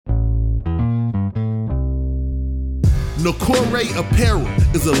Nokore Apparel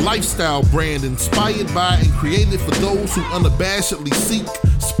is a lifestyle brand inspired by and created for those who unabashedly seek,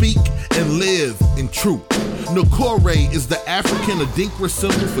 speak, and live in truth. Nokore is the African Adinkra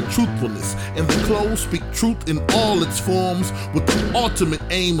symbol for truthfulness, and the clothes speak truth in all its forms with the ultimate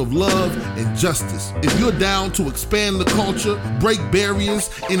aim of love and justice. If you're down to expand the culture, break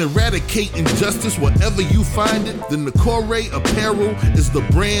barriers, and eradicate injustice wherever you find it, then Nokore Apparel is the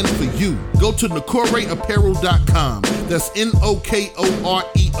brand for you. Go to NokoreApparel.com. That's Nokore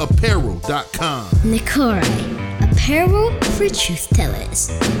Apparel.com. Nokore, apparel for truth tellers.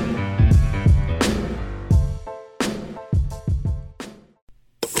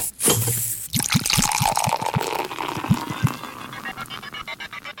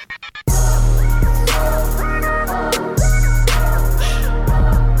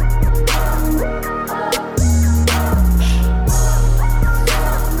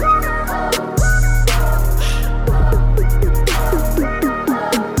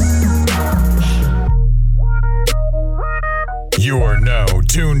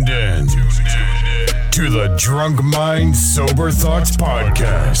 To the Drunk Mind Sober Thoughts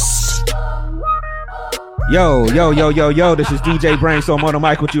Podcast. Yo, this is DJ Brainstorm on the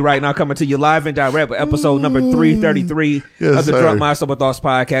mic with you right now, coming to you live and direct with episode number 333 of the Drunk Mind Sober Thoughts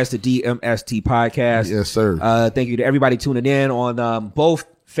Podcast, the DMST Podcast. Yes, sir. Thank you to everybody tuning in on both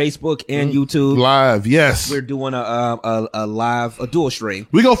Facebook and YouTube. Live, yes. We're doing a dual stream.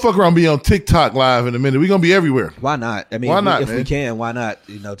 We're going to fuck around and be on TikTok live in a minute. We're going to be everywhere. Why not? I mean, why not, if we can, why not?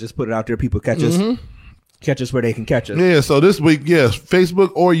 You know, just put it out there. People catch us where they can catch us. Yeah, so this week, yes,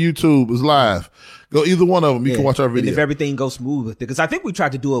 Facebook or YouTube is live. Go either one of them. You can watch our video. And if everything goes smooth with it, because I think we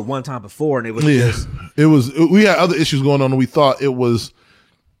tried to do it one time before, and it was we had other issues going on, and we thought it was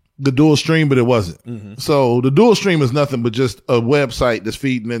the dual stream, but it wasn't. Mm-hmm. So the dual stream is nothing but just a website that's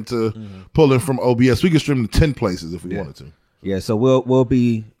feeding into pulling from OBS. We can stream to 10 places if we wanted to. Yeah, so we'll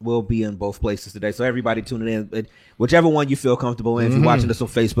be in both places today. So everybody tuning in, whichever one you feel comfortable in. If you're watching us on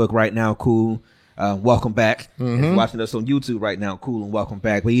Facebook right now, cool. Welcome back. If you're watching us on YouTube right now, cool, and welcome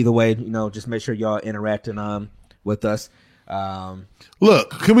back. But either way, just make sure y'all interacting with us. Look,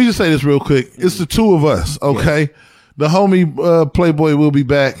 can we just say this real quick? It's the two of us, okay? Yes. The homie Playboy will be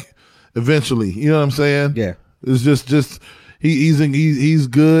back eventually. You know what I'm saying? Yeah. It's just he's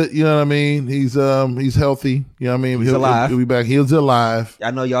good. You know what I mean? He's healthy. You know what I mean? He's alive. He'll be back. He's alive.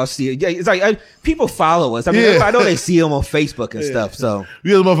 I know y'all see it. Yeah, it's like people follow us. I mean, I know they see him on Facebook and stuff. So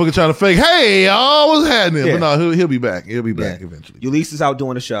you the motherfucker trying to fake, hey, y'all, what's happening? Yeah. But no, he'll be back. He'll be back eventually. Ulysses is out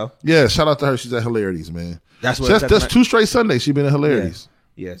doing the show. Yeah, shout out to her. She's at Hilarities, man. That's 2 straight Sundays she's been at Hilarities.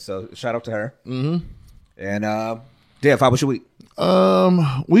 Yeah, so shout out to her. Mm-hmm. And Dev, how was your week?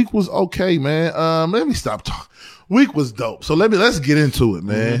 Week was okay, man. Let me stop talking. Week was dope. So let's get into it,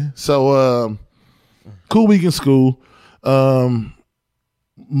 man. Mm-hmm. So cool week in school. The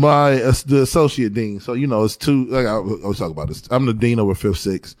associate dean. So it's two. Like I always talk about this. I'm the dean over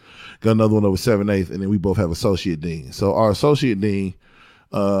 5th, 6th. Got another one over 7th, 8th, and then we both have associate dean. So our associate dean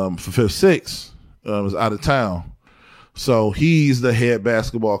for 5th, 6th is out of town. So he's the head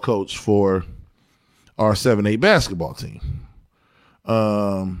basketball coach for our 7-8 basketball team.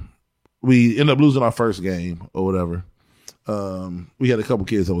 We ended up losing our first game or whatever. We had a couple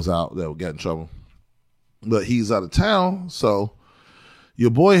kids that was out that got in trouble, but he's out of town, so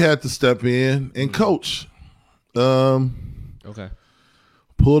your boy had to step in and coach. Okay.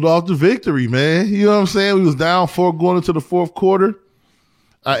 Pulled off the victory, man. You know what I'm saying? We was down 4 going into the 4th quarter.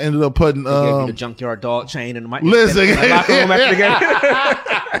 I ended up putting gave you the junkyard dog chain in the mic. Listen, in the locker room after the game.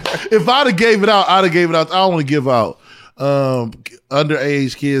 If I'd have gave it out, I don't want to give out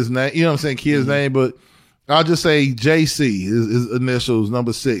underage kids' name. You know what I'm saying? Kids' name, but I'll just say JC. His initials,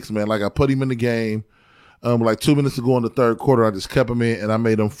 number 6, man. Like I put him in the game. Like 2 minutes to go in the 3rd quarter, I just kept him in and I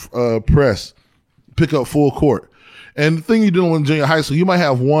made him pick up full court. And the thing you do in junior high school, you might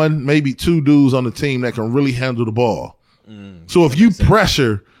have 1, maybe 2 dudes on the team that can really handle the ball. So if you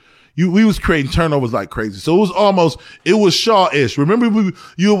pressure, we was creating turnovers like crazy. So it was Shaw-ish. Remember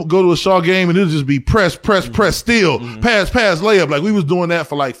you go to a Shaw game and it'll just be press, steal, pass, layup. Like we was doing that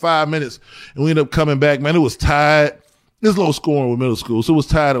for like 5 minutes and we ended up coming back, man. It was tied. There's low scoring with middle school. So it was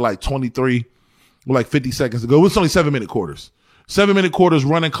tied at like 23 with like 50 seconds to go. It was only 7-minute quarters. 7-minute quarters,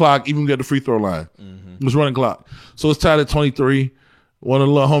 running clock, even get the free throw line. It was running clock. So it's tied at 23. One of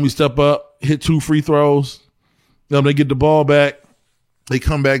the little homies step up, hit 2 free throws. They get the ball back. They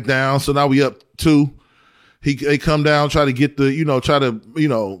come back down. So now we up 2. They come down, try to get trying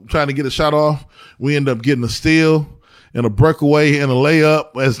to get a shot off. We end up getting a steal and a breakaway and a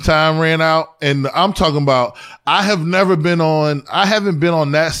layup as time ran out. And I'm talking about, I haven't been on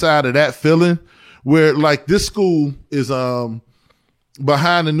that side of that feeling where like this school is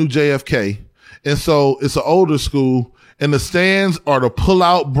behind the new JFK, and so it's an older school, and the stands are the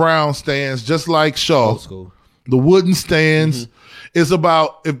pull-out brown stands, just like Shaw. Old school. The wooden stands. It's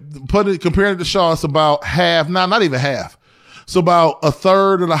about comparing it to Shaw, it's about half, not even half. It's about a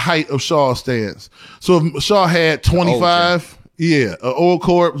third of the height of Shaw stands. So if Shaw had 25, old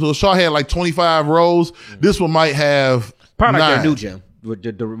court. So if Shaw had like 25 rows, this one might have probably 9. like their new gym. With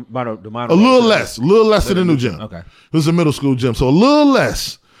the amount a little less than the new gym. Okay. It was a middle school gym, so a little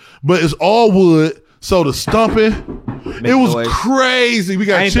less, but it's all wood. So the stumping, it was noise. Crazy. We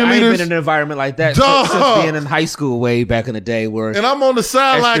got I ain't cheerleaders. been in an environment like that Dog. since being in high school way back in the day. Where And I'm on the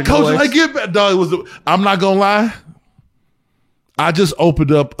sideline, Extra coach. noise. Like, get back, dog. I'm not gonna lie. I just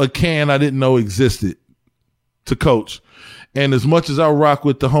opened up a can I didn't know existed to coach, and as much as I rock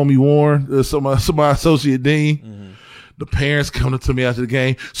with the homie Warren, some of my associate dean, the parents coming to me after the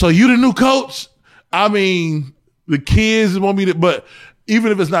game. So you the new coach? I mean, the kids want me to, but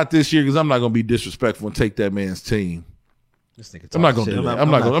even if it's not this year, because I'm not gonna be disrespectful and take that man's team. this nigga I'm not gonna do that.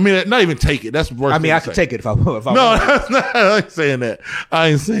 I'm not gonna. I mean, not even take it. That's the worst. I mean, thing I to could say. take it if I No, wanted. that's not, I ain't saying that. I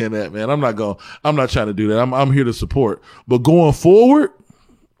ain't saying that, man. I'm not trying to do that. I'm here to support. But going forward,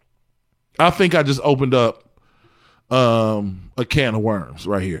 I think I just opened up a can of worms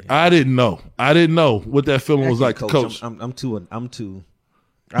right here. I didn't know what that feeling was like to coach. I'm too.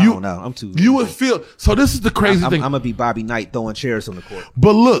 I don't know. I'm too. You would feel. So this is the crazy thing. I'm gonna be Bobby Knight throwing chairs on the court.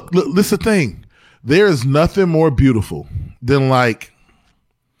 But look, this is the thing. There is nothing more beautiful than like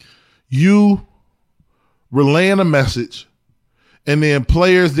you relaying a message and then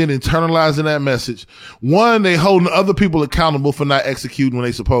players then internalizing that message. One, they holding other people accountable for not executing when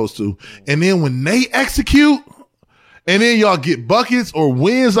they supposed to. And then when they execute and then y'all get buckets or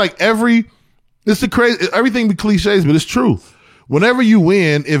wins, like it's the crazy, everything be cliches, but it's true. Whenever you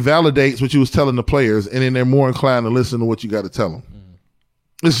win, it validates what you was telling the players, and then they're more inclined to listen to what you got to tell them.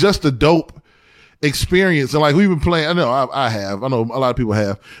 It's just a dope experience. And like we've been playing, I know a lot of people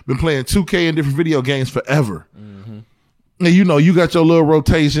have been playing 2K and different video games forever. And you know, you got your little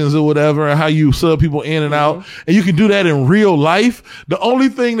rotations or whatever, and how you sub people in and out, and you can do that in real life. The only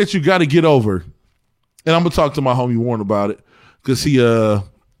thing that you got to get over, and I'm gonna talk to my homie Warren about it, because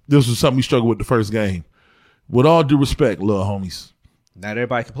this was something we struggled with the first game. With all due respect, little homies, Not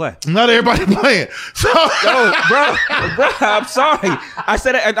everybody can play. not everybody playing. So, bro, I'm sorry. I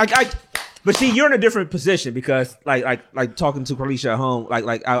said it. But see, you're in a different position because, like talking to Carlisha at home,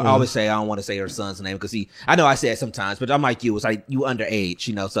 I always say I don't want to say her son's name because I know I say it sometimes, but I'm like you. It's like you underage,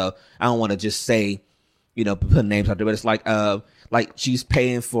 you know. So I don't want to just say, you know, put names out there. But it's like she's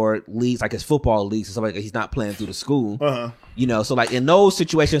paying for leagues, like his football leagues and stuff like that. He's not playing through the school, you know. So like in those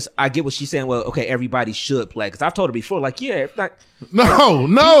situations, I get what she's saying. Well, okay, everybody should play because I've told her before, like, yeah, it's not.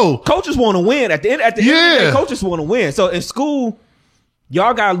 no. Coaches want to win at the end. At the end of the day, coaches want to win. So in school,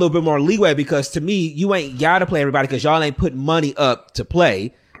 y'all got a little bit more leeway because to me, you ain't gotta play everybody because y'all ain't putting money up to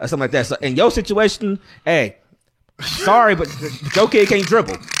play or something like that. So in your situation, hey, sorry, but your kid can't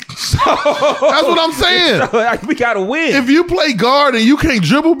dribble. So That's what I'm saying. so, like, we gotta win. If you play guard and you can't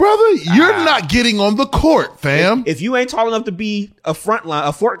dribble, brother, you're not getting on the court, fam. If you ain't tall enough to be a front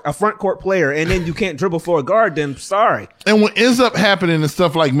court player, and then you can't dribble for a guard, then sorry. And what ends up happening in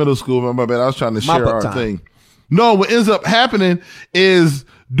stuff like middle school, my bad, I was trying to share our time. thing. No, what ends up happening is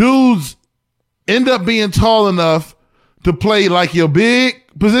dudes end up being tall enough to play like your big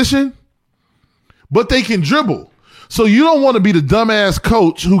position, but they can dribble. So you don't want to be the dumbass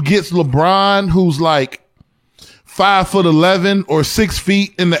coach who gets LeBron, who's like 5'11" or 6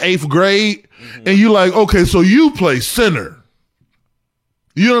 feet in the 8th grade, and you like, okay, so you play center.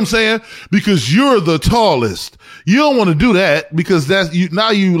 You know what I'm saying? Because you're the tallest. You don't want to do that because that's you. Now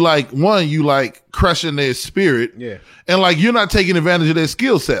you like crushing their spirit. Yeah. And like, you're not taking advantage of their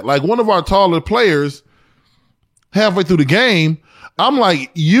skill set. Like one of our taller players halfway through the game, I'm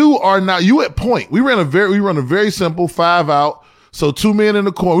like, you at point. We run a very simple 5 out. So 2 men in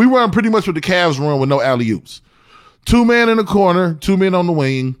the corner. We run pretty much what the Cavs run with no alley-oops. 2 men in the corner, 2 men on the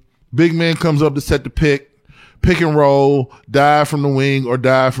wing. Big man comes up to set the pick and roll, dive from the wing or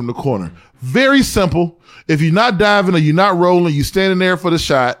dive from the corner. Very simple. If you're not diving or you're not rolling, you standing there for the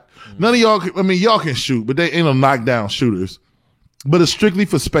shot. None of y'all, y'all can shoot, but they ain't no knockdown shooters. But it's strictly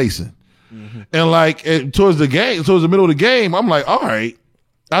for spacing. And like towards the middle of the game, I'm like, all right,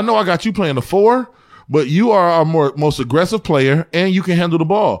 I know I got you playing the 4, but you are our most aggressive player and you can handle the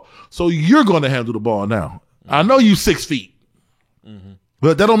ball. So you're going to handle the ball now. I know you 6 feet,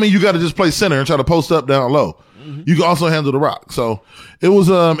 but that don't mean you got to just play center and try to post up down low. You can also handle the rock. So it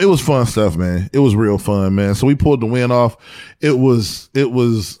was fun stuff, man. It was real fun, man. So we pulled the win off. It was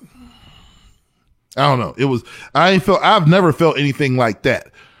I don't know. I've never felt anything like that.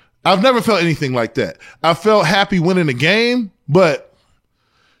 I felt happy winning a game, but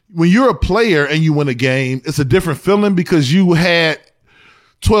when you're a player and you win a game, it's a different feeling because you had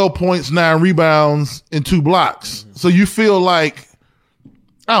 12 points, 9 rebounds, and 2 blocks. So you feel like,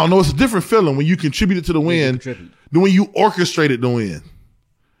 I don't know, it's a different feeling when you contributed to the win than when you orchestrated the win.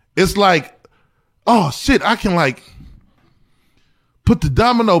 It's like, oh shit, I can like put the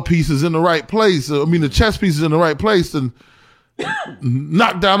domino pieces in the right place. The chess pieces in the right place and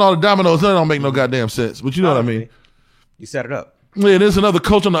knock down all the dominoes. That don't make no goddamn sense. But you know what I mean? You set it up. Yeah, there's another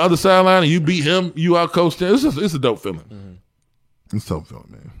coach on the other sideline and you beat him, you out coached him. It's a dope feeling. It's a dope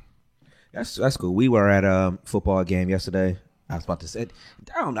feeling, man. That's cool. We were at a football game yesterday. I was about to say,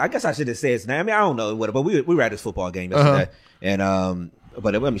 I don't know. I guess I should have said his name. I mean, I don't know what, but we were at this football game yesterday, and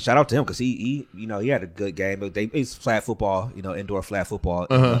but shout out to him because he had a good game. But it's flag football, indoor flag football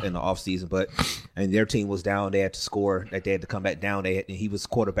in the off season. And their team was down. They had to score. Like they had to come back down. And he was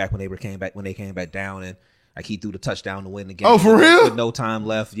quarterback when they came back down, and like he threw the touchdown to win the game. Oh, for real? With no time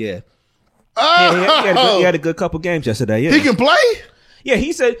left. Yeah. Oh. Yeah, he had a good couple games yesterday. Yeah. He can play? Yeah,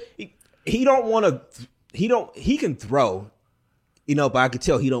 he said he don't want to. He can throw. But I could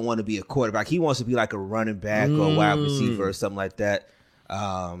tell he don't want to be a quarterback. He wants to be like a running back or a wide receiver or something like that.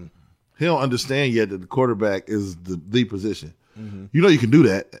 He don't understand yet that the quarterback is the position. You can do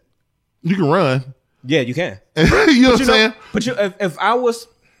that. You can run. Yeah, you can. You know what I'm saying? But if I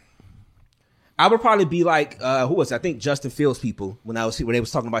would probably be like who was it? I think Justin Fields people when they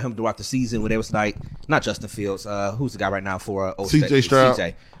was talking about him throughout the season when they was like not Justin Fields who's the guy right now for CJ Stroud.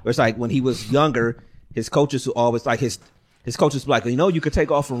 CJ. Where it's like when he was younger, his coaches who always like his coaches were like, you could take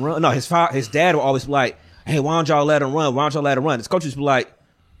off and run. No, his dad would always be like, hey, why don't y'all let him run? Why don't y'all let him run? His coaches were like,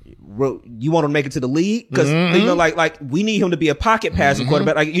 you want him to make it to the league? Because, like we need him to be a pocket passing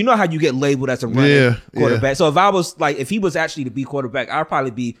quarterback. Like, you know how you get labeled as a running quarterback. Yeah. So if I was like, if he was actually to be quarterback, I'd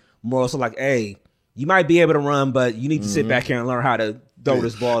probably be more so like, hey, you might be able to run, but you need to sit back here and learn how to throw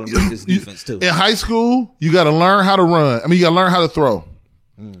this ball and read this defense too. In high school, you got to learn how to run. You got to learn how to throw.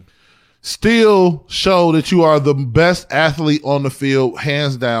 Still show that you are the best athlete on the field,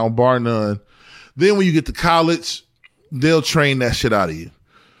 hands down, bar none. Then when you get to college, they'll train that shit out of you.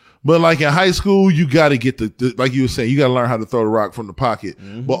 But like in high school, you got to get like you were saying, you got to learn how to throw the rock from the pocket.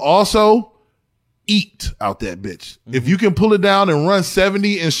 But also eat out that bitch. If you can pull it down and run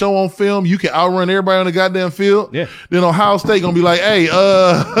 70 and show on film, you can outrun everybody on the goddamn field. Yeah. Then Ohio State gonna be like, hey, you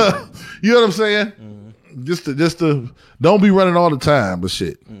know what I'm saying? Just to don't be running all the time, but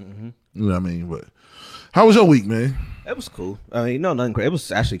shit. You know what I mean? But how was your week, man? It was cool. Nothing crazy. It was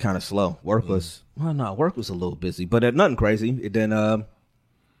actually kind of slow. Work was a little busy, but nothing crazy. It then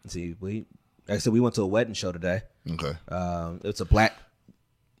let's see, like I said, we went to a wedding show today. Okay. It's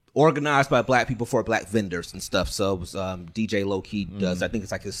organized by black people for black vendors and stuff. So it was DJ Low Key does. I think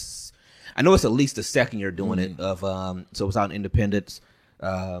it's like I know it's at least the second year doing it. So it was out in Independence.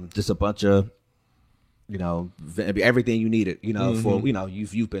 Just a bunch of everything you needed, for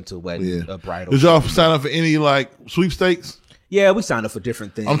you've been to a wedding, a bridal. Did y'all sign up for any like sweepstakes? Yeah, we signed up for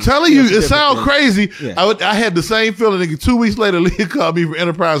different things. I'm telling you, it sounds crazy. Yeah. I had the same feeling. Nigga, 2 weeks later, Leah called me from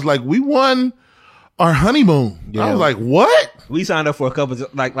Enterprise like, we won our honeymoon. Yeah. I was like, what? We signed up for a couple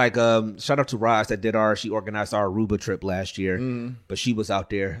like shout out to Roz that she organized our Aruba trip last year, but she was out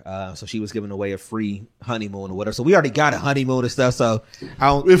there, so she was giving away a free honeymoon or whatever. So we already got a honeymoon and stuff. So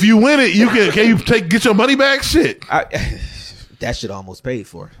if you win it, can you get your money back? Shit, that shit almost paid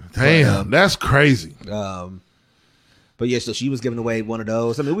for. Damn, that's crazy. But yeah, so she was giving away one of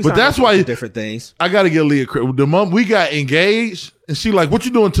those. But that's why different things. I got to get Leah credit. The month we got engaged, and she like, "What you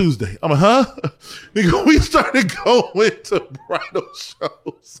doing Tuesday?" I'm like, "Huh?" Nigga, we started going to bridal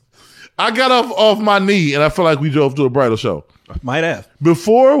shows. I got off my knee, and I feel like we drove to a bridal show. Might have.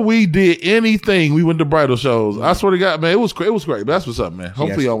 Before we did anything, we went to bridal shows. I swear to God, man, it was great. But that's what's up, man.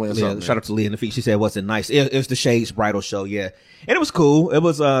 Hopefully, y'all win something. Shout out to Leah in the feet. She said, "Wasn't nice." It was the Shades bridal show, yeah, and it was cool. It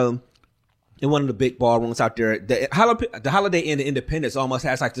was in one of the big ballrooms out there. The Holiday Inn in Independence almost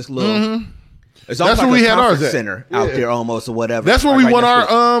has like this little. It's almost that's where we had ours at. Center out there almost or whatever. That's where we won our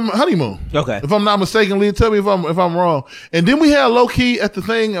honeymoon. Okay, if I'm not mistaken, Leah, tell me if I'm wrong. And then we had Low Key at the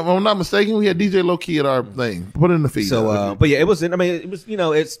thing. If I'm not mistaken, we had DJ Low Key at our thing. Put it in the feed. So, but yeah, it was. It was.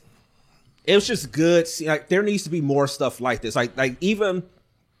 It was just good. Like there needs to be more stuff like this. Like even.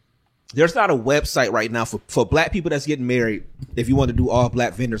 There's not a website right now for black people that's getting married if you want to do all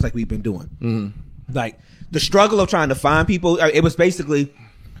black vendors like we've been doing. Like the struggle of trying to find people, it was basically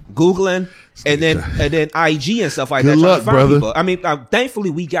Googling and then IG and stuff like that. Good luck, brother. People.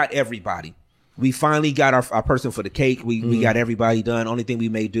 Thankfully we got everybody. We finally got our person for the cake. We got everybody done. Only thing we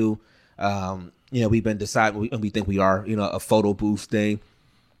may do we've been deciding, we think we are, a photo booth thing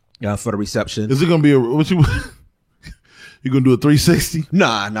for the reception. Is it gonna be you gonna do a 360?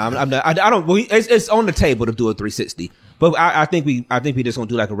 Nah, I'm not. I don't. It's on the table to do a 360, but I think we just gonna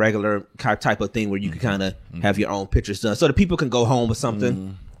do like a regular type of thing where you can kind of have your own pictures done, so that people can go home with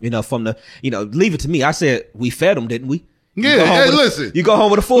something. From the leave it to me. I said we fed them, didn't we? Yeah. Hey, listen. You go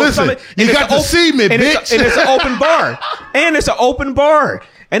home with a full stomach. You got to see me, bitch. And it's an open bar. And it's an open bar.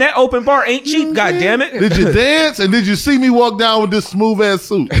 And that open bar ain't cheap. God damn it. Did you dance? And did you see me walk down with this smooth ass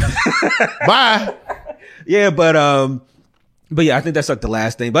suit? Bye. Yeah, but yeah, I think that's like the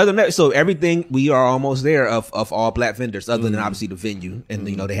last thing. But other than that, so everything, we are almost there of all black vendors, other than obviously the venue, and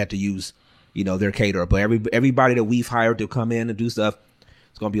they had to use their caterer. But everybody that we've hired to come in and do stuff,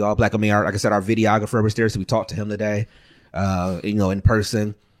 it's gonna be all black. I mean, like I said, our videographer was there, so we talked to him today, in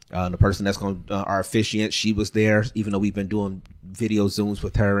person. The person that's going our officiant, she was there, even though we've been doing video Zooms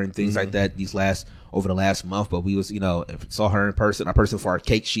with her and things like that over the last month. But we was, saw her in person. Our person for our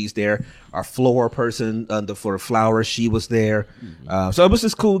cake, she's there. Our floor person for the flowers, she was there. So it was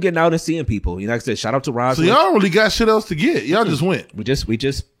just cool getting out and seeing people. Like I said, shout out to Roz. So y'all really got shit else to get. Y'all just went. We just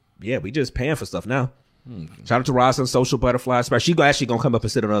paying for stuff now. Shout out to Roslyn, Social Butterfly. She actually gonna come up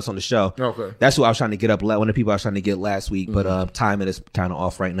and sit on us on the show. Okay, that's who I was trying to get up. One of the people I was trying to get last week, but timing is kind of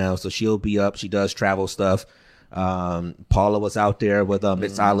off right now. So she'll be up. She does travel stuff. Paula was out there with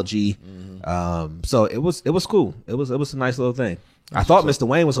Mixology. So it was cool. It was a nice little thing. I thought Mr.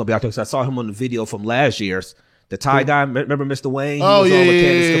 Wayne was gonna be out there because I saw him on the video from last year's. The Thai guy, remember Mr. Wayne? He was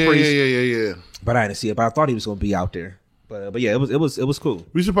on yeah. But I didn't see it. But I thought he was gonna be out there. But yeah, it was cool.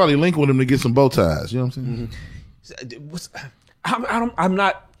 We should probably link with him to get some bow ties. You know what I'm saying? I'm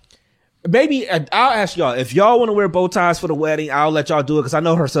not. Maybe I'll ask y'all if y'all want to wear bow ties for the wedding. I'll let y'all do it because I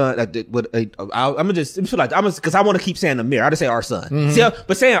know her son. I'm gonna just feel like because I want to keep saying Amir. I just say our son. See,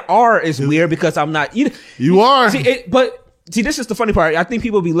 but saying R is weird because I'm not. You are. See, this is the funny part. I think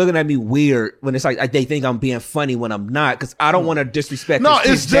people be looking at me weird when it's like they think I'm being funny when I'm not, because I don't want to disrespect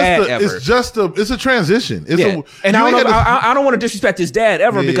his dad ever. It's a transition. I don't want to disrespect his dad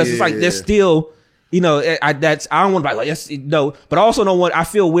ever because it's like there's still, I don't want to be like, yes, no, but I also don't want. I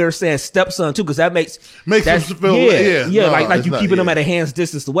feel weird saying stepson too because that makes us feel like you keeping them at a hand's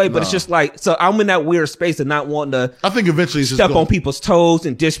distance away. But it's just like, so I'm in that weird space of not wanting to. I think eventually step on people's toes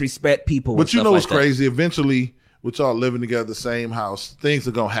and disrespect people. But what's crazy? Eventually, with y'all living together, the same house, things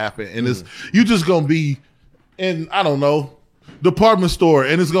are gonna happen, and you just gonna be in, I don't know, department store,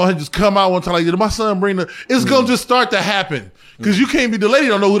 and it's gonna just come out one time like, did my son bring the? It's gonna just start to happen because you can't be. The lady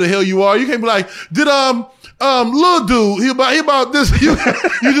don't know who the hell you are. You can't be like, did little dude he about this?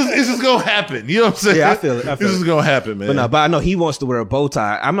 It's just gonna happen. You know what I'm saying? Yeah, I feel it. It's just gonna happen, man. But I know he wants to wear a bow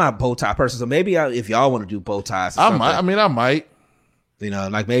tie. I'm not a bow tie person, so maybe if y'all want to do bow ties, I might.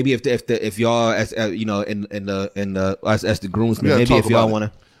 Like maybe if y'all as as the groomsmen, maybe if y'all want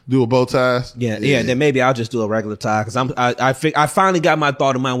to do a bow ties, yeah, then maybe I'll just do a regular tie because I finally got my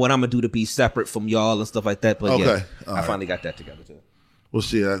thought in mind what I'm gonna do to be separate from y'all and stuff like that. But I finally got that together too. Well,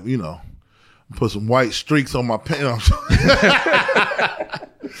 see, put some white streaks on my pants.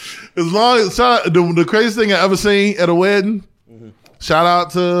 As long as the craziest thing I ever seen at a wedding. Shout out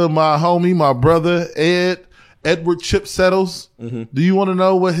to my homie, my brother Edward Chip Settles. Do you want to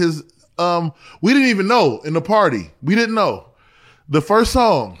know what his we didn't even know in the party. We didn't know. The first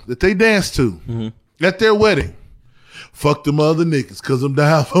song that they danced to at their wedding, fuck them other niggas cause I'm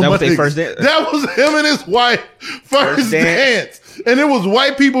down for my niggas. First dance? That was him and his wife first dance. And it was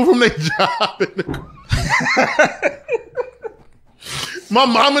white people from their job. My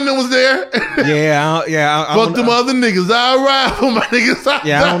mom and them was there. Fuck them other niggas. I ride for my niggas. I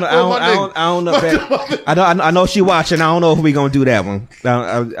don't know. I know she watching. I don't know if we gonna do that one.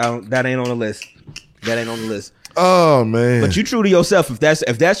 That ain't on the list. Oh man! But you true to yourself. If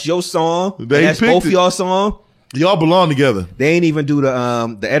that's your song, that's both y'all song. Y'all belong together. They ain't even do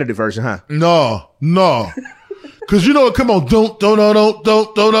the edited version, huh? No. Cause come on, don't.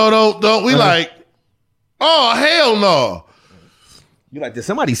 We like, oh hell no. You like, did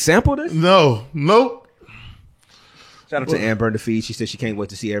somebody sample this? No, nope. Shout out to Amber in the feed. She said she can't wait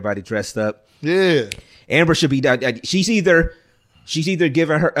to see everybody dressed up. Yeah. Amber should be down. She's either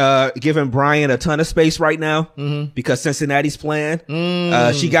giving Brian a ton of space right now because Cincinnati's playing.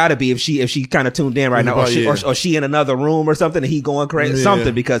 She got to be if she kind of tuned in right now, or she in another room or something and he going crazy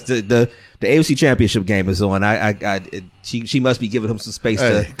something because the AFC Championship game is on. She must be giving him some space.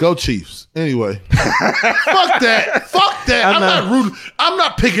 Hey, go Chiefs. Anyway, fuck that. I'm not rooting. I'm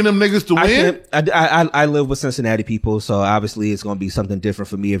not picking them niggas to win. I live with Cincinnati people, so obviously it's going to be something different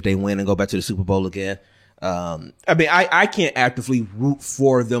for me if they win and go back to the Super Bowl again. I mean, I can't actively root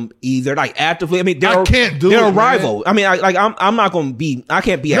for them either. Like actively, I mean, they're a rival. Man. I mean, I'm not gonna be. I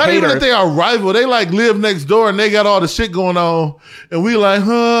can't be a Not hater. even that they are a rival. They like live next door and they got all the shit going on, and we like,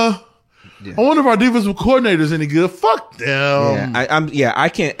 huh? Yeah. I wonder if our defensive coordinator's any good. Fuck them. I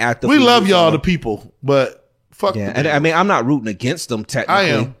can't actively. We love y'all, the people, but fuck. Yeah, and I mean, I'm not rooting against them technically. I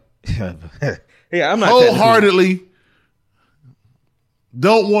am. Yeah, I'm not wholeheartedly.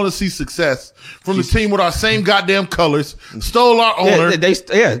 Don't want to see success from the team with our same goddamn colors. Stole our owner.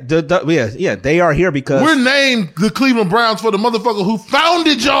 They are here because we're named the Cleveland Browns for the motherfucker who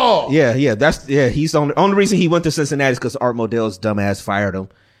founded y'all. Yeah. He's the only reason he went to Cincinnati is because Art Modell's dumbass fired him,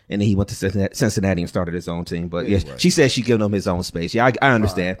 and then he went to Cincinnati and started his own team. But right. She said she giving him his own space. Yeah, I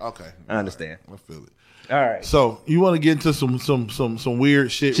understand. Right. Okay, I understand. I feel it. All right. So you want to get into some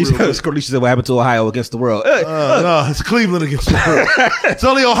weird shit? She said what happened to Ohio against the world. No, it's Cleveland against the world. It's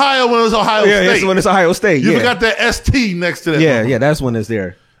only Ohio when it was Ohio State. Yeah, it's when it's Ohio State. You forgot that ST next to that. Yeah, that's when it's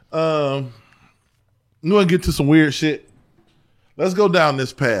there. You want to get to some weird shit? Let's go down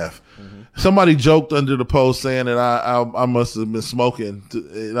this path. Mm-hmm. Somebody joked under the post saying that I must have been smoking,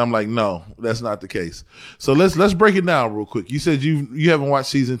 and I'm like, no, that's not the case. So let's break it down real quick. You said you haven't watched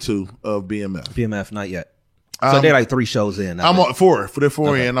season 2 of BMF. BMF, not yet. So they're like 3 shows in. I'm on 4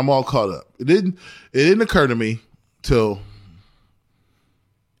 in. I'm all caught up. It didn't occur to me till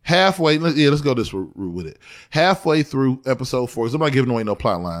halfway. Let's go this route with it. Halfway through episode 4, because I'm not giving away no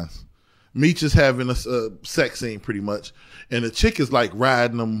plot lines. Meech is having a sex scene pretty much, and the chick is like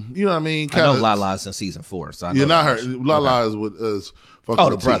riding them. You know what I mean? I know Lala's in season 4, so I know you're not her. Lala is with us.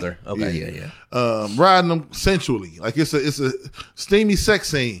 The brother. Okay, yeah. Riding them sensually, like it's a steamy sex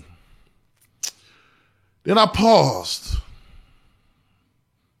scene. Then I paused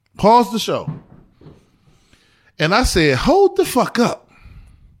the show, and I said, "Hold the fuck up."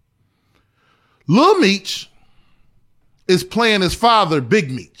 Lil Meech is playing his father, Big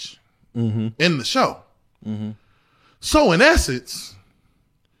Meech. Mm-hmm. In the show. Mm-hmm. So in essence,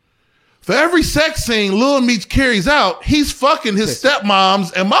 for every sex scene Lil Meech carries out, he's fucking his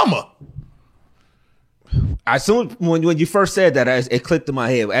stepmoms and mama. I assume when you first said that, it clicked in my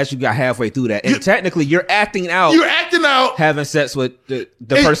head as you got halfway through that. And technically, you're acting out having sex with the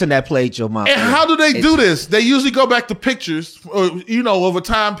person that played your mom. And how do they do this? They usually go back to pictures, of a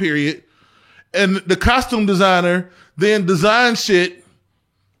time period, and the costume designer then designs shit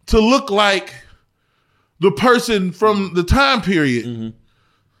to look like the person from the time period. Mm-hmm.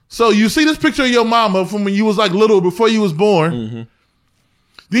 So you see this picture of your mama from when you was like little, before you was born. Mm-hmm.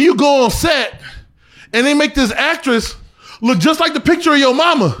 Then you go on set and they make this actress look just like the picture of your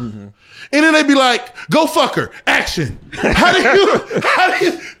mama. Mm-hmm. And then they be like, go fuck her, action. How do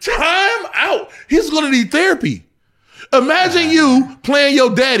you time out? He's gonna need therapy. Imagine you playing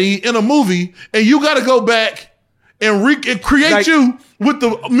your daddy in a movie and you gotta go back and create you with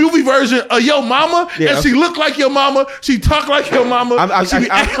the movie version of your mama, and she look like your mama, she talk like your mama, she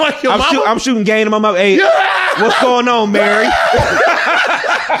act like your mama. I'm shooting game to my mama. Hey, what's going on, Mary?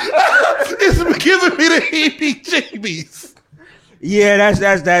 It's giving me the heebie-jeebies. Yeah, that's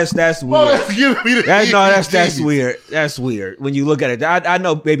weird. Oh, that's giving me the that's weird. That's weird. When you look at it, I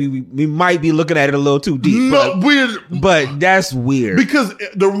know maybe we might be looking at it a little too deep. But that's weird. Because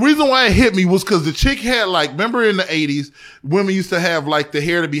the reason why it hit me was because the chick had remember in the 80s, women used to have the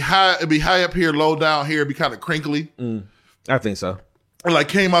hair to be high, it'd be high up here, low down here, it'd be kind of crinkly. I think so. And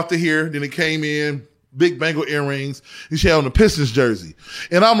came out the hair, then it came in. Big bangle earrings, and she had on the Pistons jersey,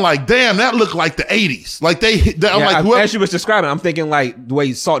 and I'm like, damn, that looked like the 80s. As you was describing, I'm thinking the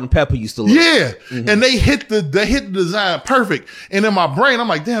way Salt and Pepper used to look. Yeah, and they hit the design perfect. And in my brain, I'm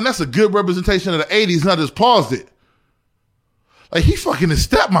like, damn, that's a good representation of the 80s. And I just paused it. Like he fucking his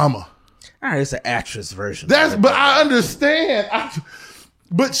stepmama. All right, it's an actress version. But I understand.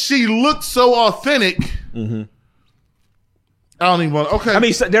 But she looked so authentic. Mm-hmm. I don't even want. Okay, I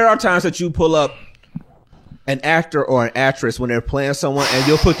mean, so there are times that you pull up an actor or an actress when they're playing someone, and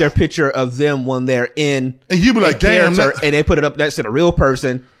you'll put their picture of them when they're in, and you be like, "Damn!" And they put it up next to the real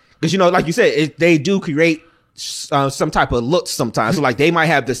person because like you said, they do create some type of look sometimes. So they might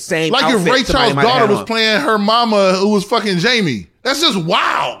have the same. Like outfit if Ray Charles' daughter was playing her mama who was fucking Jamie. That's just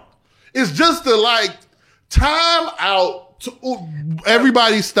wow. It's just the time out.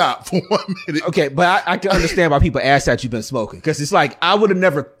 Everybody stop for 1 minute. Okay, but I can understand why people ask that you've been smoking, because it's I would have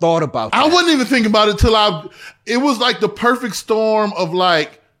never thought about that. I wasn't even thinking about it till it was the perfect storm of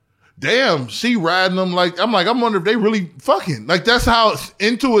damn, she riding them I'm wondering if they really fucking that's how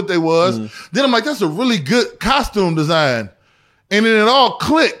into it they was. Then I'm like, that's a really good costume design, and then it all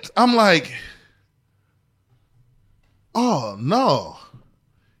clicked. I'm like, oh no,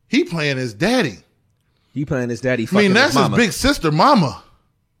 he playing his daddy. He playing his daddy. I mean, that's his his big sister, mama.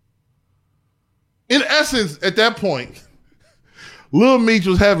 In essence, at that point, Lil Meech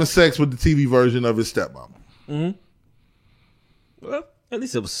was having sex with the TV version of his stepmama. Well, at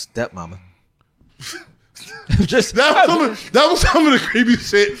least it was stepmama. That was some of the creepy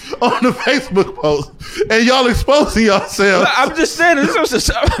shit on the Facebook post, and y'all exposing yourselves. I'm just saying this was just.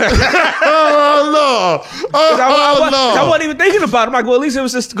 Oh no! I wasn't even thinking about it. I'm like, well, at least it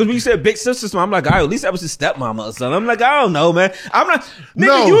was just because when you said big sister, so I'm like, at least that was his stepmama or something. I'm like, I don't know, man. I'm not. Nigga,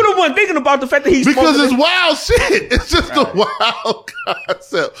 No. you the one thinking about the fact that he's Because it's wild shit. It's just a wild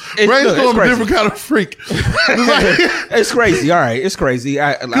concept. It's Brainstorm a crazy. different kind of freak. It's crazy. All right, it's crazy.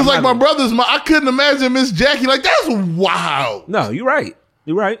 Because like my brother's mom, I couldn't imagine Miss Jackie. Like, that's wild. No, you're right.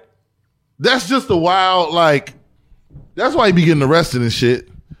 You're right. That's just a wild, like, that's why he be getting arrested and shit.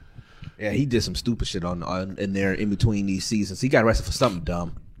 Yeah, he did some stupid shit on in there in between these seasons. He got arrested for something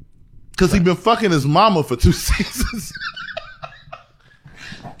dumb. Because he been fucking his mama for 2 seasons.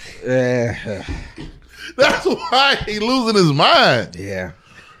 That's why he losing his mind. Yeah.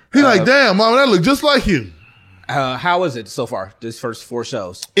 He like, damn, mama, that look just like you. How is it so far? This first 4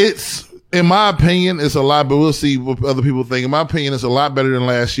 shows. It's, in my opinion, it's a lot, but we'll see what other people think. In my opinion, it's a lot better than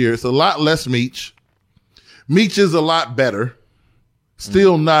last year. It's a lot less Meech. Meech is a lot better.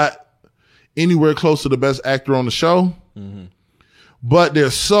 Still not anywhere close to the best actor on the show. But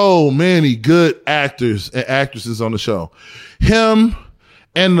there's so many good actors and actresses on the show. Him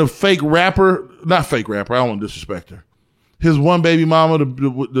and the fake rapper, not fake rapper, I don't want to disrespect her. His one baby mama,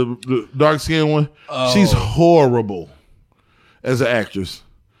 the dark-skinned one, she's horrible as an actress.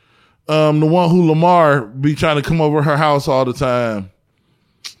 The one who Lamar be trying to come over her house all the time.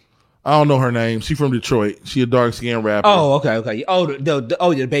 I don't know her name. She from Detroit. She a dark-skinned rapper. Oh, okay. Oh,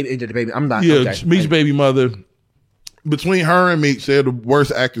 the baby. I'm not. Yeah, okay. Meech's baby mother. Between her and Meech, they're the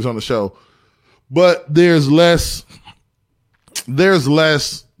worst actors on the show. But there's less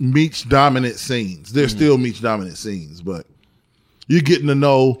Meech dominant scenes. There's still Meech dominant scenes, but you're getting to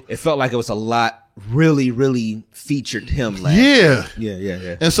know. It felt like it was a lot. Really, really featured him last. Yeah.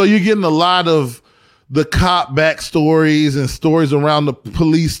 Yeah. And so you're getting a lot of the cop backstories and stories around the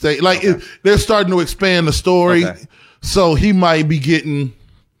police state. Like they're starting to expand the story. Okay. So he might be getting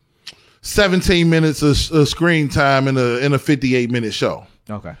 17 minutes of screen time in a 58-minute show.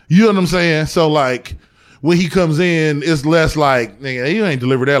 Okay. You know what I'm saying? So like when he comes in, it's less like, nigga, you ain't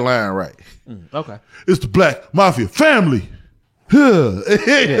delivered that line right. Okay. It's the Black Mafia family.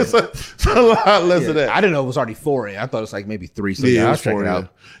 It's a lot less of that. I didn't know it was already 4 in. I thought it was like maybe 3. So yeah, I'll check it out.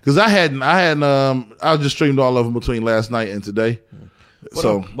 Because I just streamed all of them between last night and today.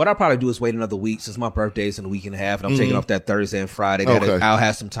 What I'll probably do is wait another week since my birthday is in a week and a half, and I'm taking off that Thursday and Friday. Okay. I'll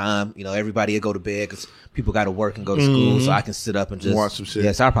have some time. You know, everybody will go to bed because people got to work and go to school, so I can sit up and just watch some shit.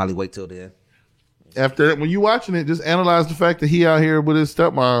 Yes, I'll probably wait till then. After that, when you watching it, just analyze the fact that he out here with his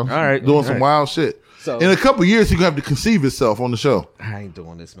stepmom, doing some wild shit. So in a couple years, he gonna have to conceive himself on the show. I ain't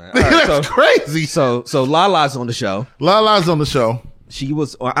doing this, man. All right, That's crazy. So Lala's on the show. Lala's on the show. She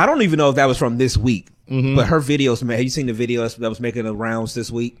was. I don't even know if that was from this week, but her videos. Man, have you seen the videos that was making the rounds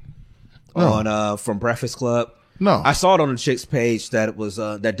this week on from Breakfast Club? No, I saw it on the chick's page that it was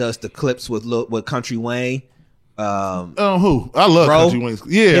that does the clips with Country Wayne. Who? I love Country Wayne.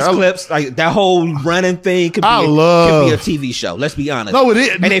 Yeah, his clips, like that whole running thing could be a TV show. Let's be honest. No, it is.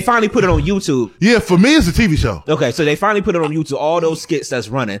 And they finally put it on YouTube. Yeah, for me, it's a TV show. Okay, so they finally put it on YouTube. All those skits that's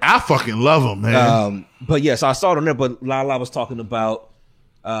running. I fucking love them, man. But yeah, so I saw it on there. But Lala was talking about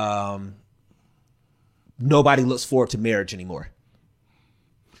nobody looks forward to marriage anymore.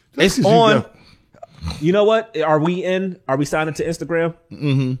 It's on. You know what? Are we signing to Instagram?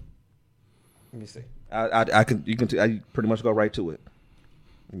 Mm-hmm. Let me see. I pretty much go right to it.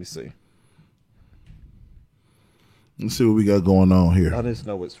 Let me see. Let's see what we got going on here. I just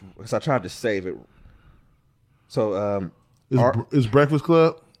know because I tried to save it. So is Breakfast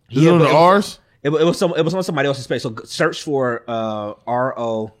Club? Is it on the R's? It was on somebody else's page. So search for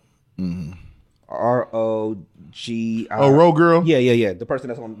ROG. Road Girl? Yeah. The person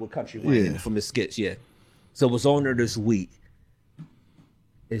that's on with Country Wayne from his skits, yeah. So it was on there this week.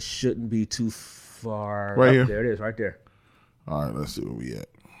 It shouldn't be too far. Right here? There it is, right there. All right, let's see where we at.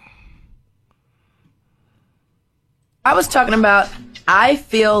 I was talking about, I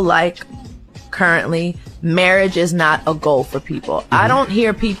feel like currently marriage is not a goal for people. I don't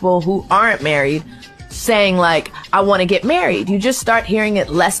hear people who aren't married saying like, I want to get married. You just start hearing it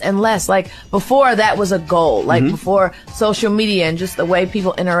less and less. Like before that was a goal, like before social media and just the way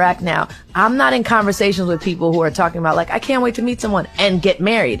people interact now. I'm not in conversations with people who are talking about like, I can't wait to meet someone and get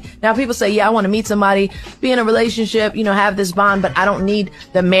married. Now people say, yeah, I want to meet somebody, be in a relationship, have this bond, but I don't need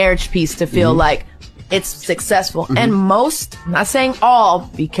the marriage piece to feel like it's successful. And most, I'm not saying all,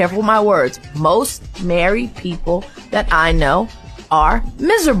 be careful with my words, most married people that I know are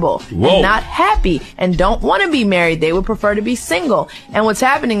miserable and not happy and don't want to be married. They would prefer to be single. And what's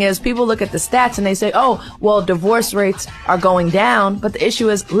happening is people look at the stats and they say, oh, well, divorce rates are going down. But the issue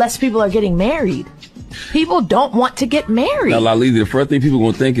is less people are getting married. People don't want to get married. Now, Lala, the first thing people are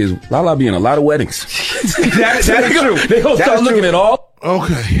going to think is Lala be in a lot of weddings. that is true. They going to start looking at all.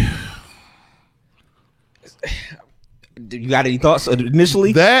 Okay. You got any thoughts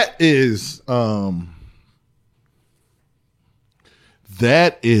initially? That is I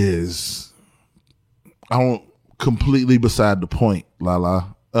don't completely beside the point,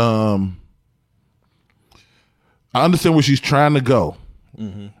 Lala. I understand where she's trying to go.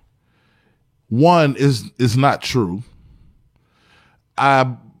 One is not true.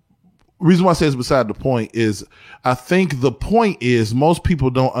 Reason why I say it's beside the point is I think the point is most people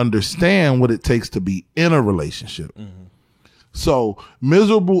don't understand what it takes to be in a relationship. So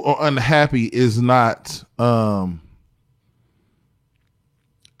miserable or unhappy is not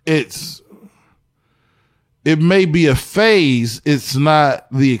it may be a phase, it's not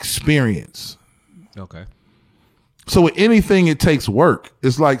the experience. Okay. So with anything, it takes work.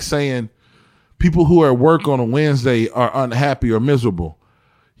 It's like saying people who are at work on a Wednesday are unhappy or miserable.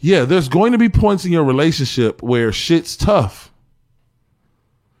 Yeah, there's going to be points in your relationship where shit's tough.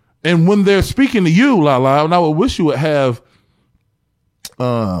 And when they're speaking to you, Lala, and I would wish you would have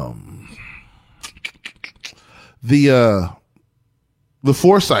the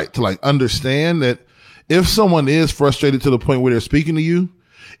foresight to like understand that if someone is frustrated to the point where they're speaking to you,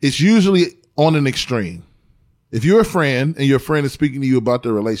 it's usually on an extreme. If you're a friend and your friend is speaking to you about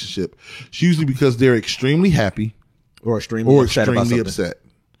their relationship, it's usually because they're extremely happy or extremely upset.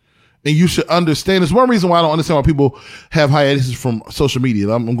 And you should understand. It's one reason why I don't understand why people have hiatuses from social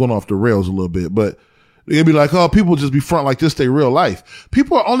media. I'm going off the rails a little bit, but they'll be like, oh, people just be front like this, they real life.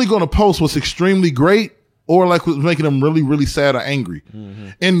 People are only going to post what's extremely great or like what's making them really, really sad or angry.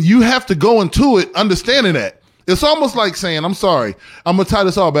 And you have to go into it understanding that. It's almost like saying, I'm sorry, I'm going to tie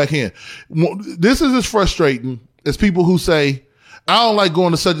this all back in. This is as frustrating as people who say, I don't like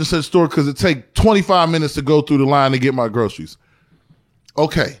going to such and such store because it takes 25 minutes to go through the line to get my groceries.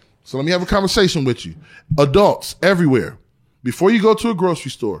 Okay, so let me have a conversation with you. Adults everywhere, before you go to a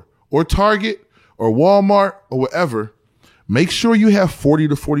grocery store or Target or Walmart or whatever, make sure you have 40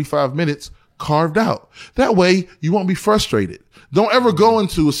 to 45 minutes carved out. That way you won't be frustrated. Don't ever go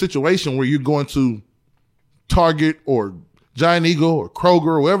into a situation where you're going to Target or Giant Eagle or Kroger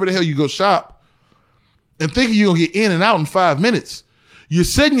or wherever the hell you go shop and thinking you're going to get in and out in 5 minutes. You're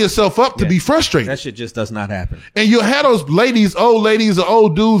setting yourself up to be frustrated. That shit just does not happen. And you'll have those old ladies or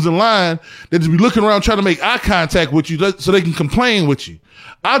old dudes in line that just be looking around trying to make eye contact with you so they can complain with you.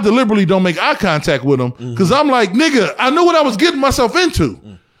 I deliberately don't make eye contact with them because I'm like, nigga, I knew what I was getting myself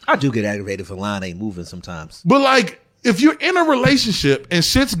into. I do get aggravated if a line ain't moving sometimes. But like, if you're in a relationship and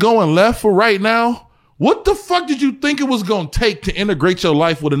shit's going left for right now, what the fuck did you think it was going to take to integrate your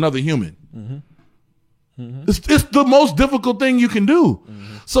life with another human? It's the most difficult thing you can do.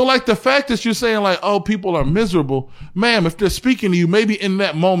 So like the fact that you're saying like, oh, people are miserable, ma'am, if they're speaking to you, maybe in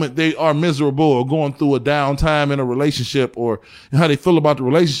that moment they are miserable or going through a downtime in a relationship or how they feel about the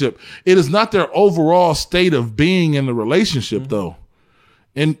relationship. It is not their overall state of being in the relationship though.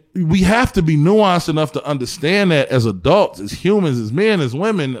 And we have to be nuanced enough to understand that as adults, as humans, as men, as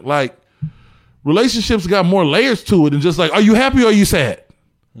women, like relationships got more layers to it than just like, are you happy or are you sad?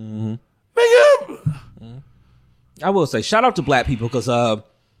 Nigga. I will say, shout out to black people because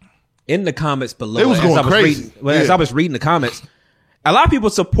in the comments below, it was going crazy. As I was reading the comments, a lot of people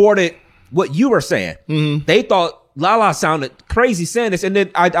supported what you were saying. They thought Lala sounded crazy saying this, and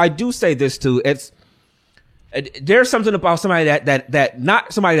then I do say this too. There's something about somebody that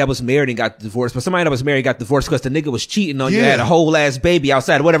not somebody that was married and got divorced, but somebody that was married and got divorced because the nigga was cheating on you, had a whole ass baby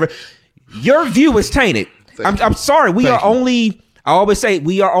outside or whatever. Your view is tainted. I'm sorry. I always say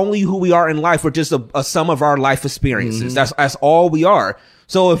we are only who we are in life. We're just a sum of our life experiences. That's all we are.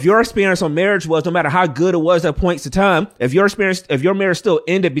 So if your experience on marriage was, no matter how good it was at points of time, if your marriage still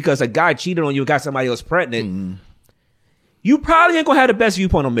ended because a guy cheated on you and got somebody else pregnant, you probably ain't gonna have the best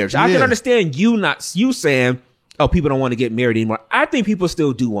viewpoint on marriage. I can understand you saying, oh, people don't want to get married anymore. I think people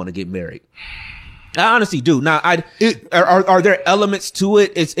still do want to get married. I honestly do. Now, are there elements to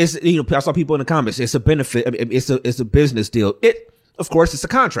it? It's I saw people in the comments. It's a benefit. It's a business deal. Of course, it's a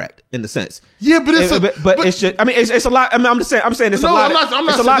contract in the sense. Yeah, but it's just. I mean, it's a lot. I mean, I'm saying it's a lot.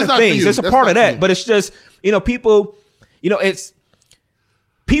 It's a lot of things. It's a part of that. But it's just people. It's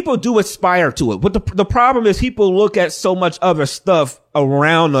people do aspire to it. But the problem is people look at so much other stuff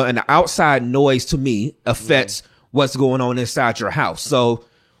around and the outside noise to me affects what's going on inside your house. So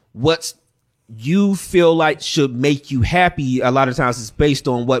what's you feel like should make you happy a lot of times is based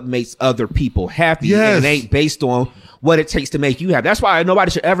on what makes other people happy. Yes. And it ain't based on what it takes to make you happy. That's why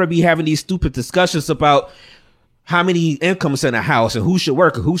nobody should ever be having these stupid discussions about how many incomes in a house and who should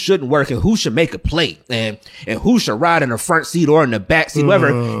work and who shouldn't work and who should make a plate and who should ride in the front seat or in the back seat,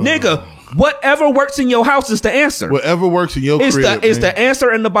 whatever. Nigga, whatever works in your house is the answer. Whatever works in your crib. It's the answer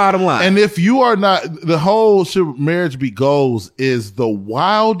and the bottom line. And if you are not, the whole should marriage be goals is the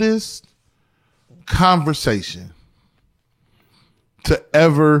wildest conversation to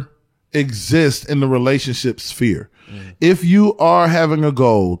ever exist in the relationship sphere. If you are having a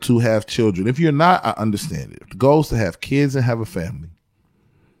goal to have children, if you're not, I understand it. If the goal is to have kids and have a family,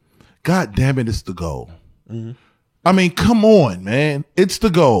 God damn it, it's the goal. I mean, come on, man. It's the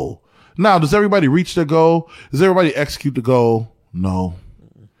goal. Now, does everybody reach their goal? Does everybody execute the goal? No.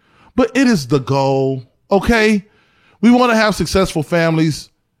 But it is the goal, okay? We want to have successful families.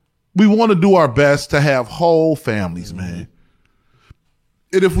 We want to do our best to have whole families, man.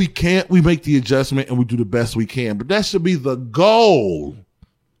 And if we can't, we make the adjustment and we do the best we can. But that should be the goal.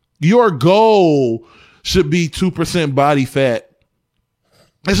 Your goal should be 2% body fat.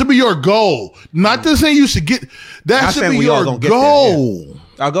 That should be your goal. Not to say you should get, that should be your goal. Yeah.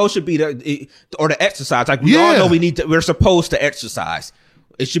 Our goal should be the exercise. Like we all know we're supposed to exercise.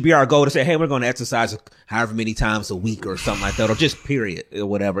 It should be our goal to say, hey, we're going to exercise however many times a week or something like that, or just period or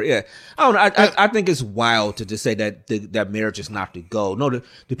whatever. Yeah. I don't know. I think it's wild to just say that that marriage is not the goal. No,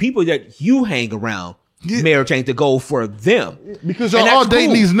 the people that you hang around, marriage ain't the goal for them. Because y'all all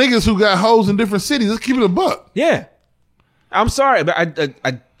dating these niggas who got hoes in different cities. Let's keep it a buck. Yeah. I'm sorry, but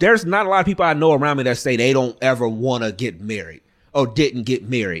there's not a lot of people I know around me that say they don't ever want to get married or didn't get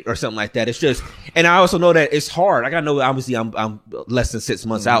married or something like that. It's just, and I also know that it's hard. Like I know, obviously, I'm less than 6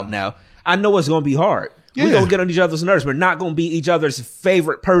 months out now. I know it's going to be hard. Yeah. We're going to get on each other's nerves. We're not going to be each other's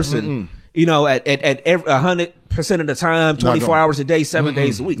favorite person, you know, at 100% of the time, 24 hours a day, 7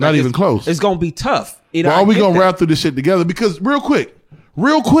 days a week. Not even close. It's going to be tough. You know, well, are we going to wrap through this shit together? Because real quick,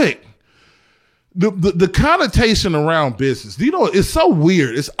 the connotation around business, you know, it's so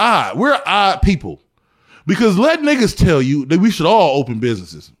weird. It's odd. We're odd people. Because let niggas tell you that we should all open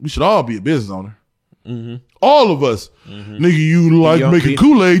businesses. We should all be a business owner. All of us. Nigga, you like making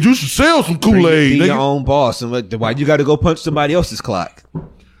Kool-Aid. You should sell some Kool-Aid. Be your own boss. And why you got to go punch somebody else's clock?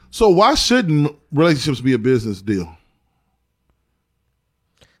 So why shouldn't relationships be a business deal?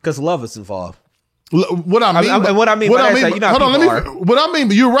 Because love is involved. What I mean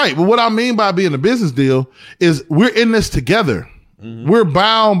but you're right. But what I mean by being a business deal is we're in this together. We're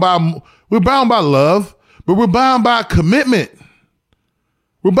bound by love. But we're bound by commitment.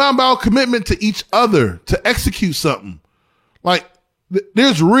 We're bound by our commitment to each other to execute something. Like,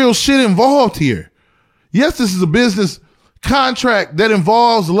 there's real shit involved here. Yes, this is a business contract that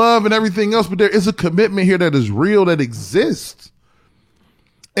involves love and everything else, but there is a commitment here that is real, that exists.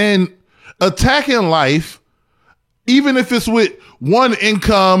 And attacking life, even if it's with one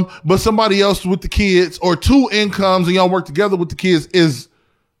income, but somebody else with the kids, or two incomes and y'all work together with the kids, is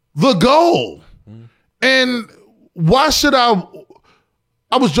the goal. And why should I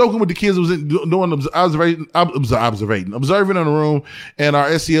was joking with the kids. I was doing observing in the room, and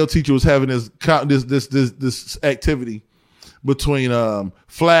our SEL teacher was having this activity between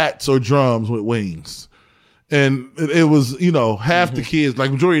flats or drums with wings, and it was, you know, half the kids,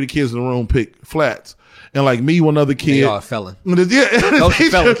 like majority of the kids in the room, picked flats. And like me, one other kid. Y'all felon. Yeah, those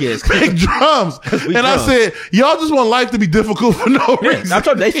felon kids. Pick drums. And I said, y'all just want life to be difficult for no reason. I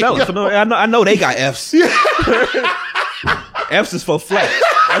told you they felon. So I know they got Fs. Yeah. Fs is for flat.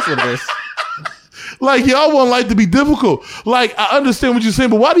 That's what it is. Like, y'all want life to be difficult. Like, I understand what you're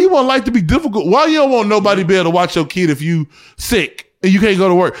saying, but why do you want life to be difficult? Why you don't want nobody to be able to watch your kid if you sick and you can't go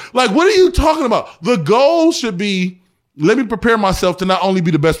to work? Like, what are you talking about? The goal should be, let me prepare myself to not only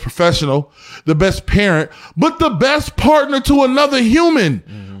be the best professional, the best parent, but the best partner to another human.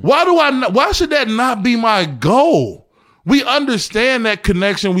 Why should that not be my goal? We understand that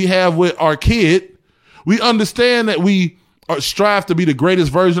connection we have with our kid. We understand that we strive to be the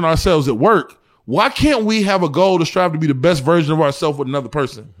greatest version of ourselves at work. Why can't we have a goal to strive to be the best version of ourselves with another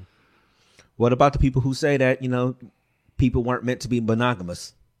person? What about the people who say that, you know, people weren't meant to be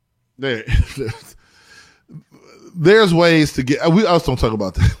monogamous? There's ways to get, we also don't talk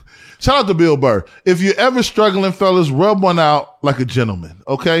about that. Shout out to Bill Burr. If you're ever struggling, fellas, rub one out like a gentleman,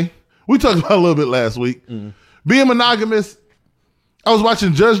 okay? We talked about it a little bit last week. Being monogamous, I was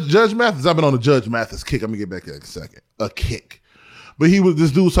watching Judge Mathis. I've been on the Judge Mathis kick. I'm going to get back to that in a second. A kick. But this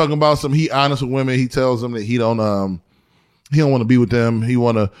dude was talking about he honest with women. He tells them that he don't want to be with them. He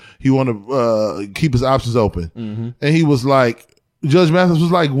want to keep his options open. And he was like, Judge Mathis was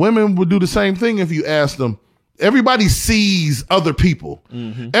like, women would do the same thing if you asked them. Everybody sees other people.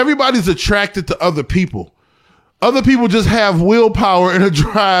 Everybody's attracted to other people. Other people just have willpower and a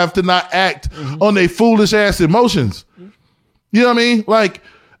drive to not act on their foolish ass emotions. You know what I mean? Like,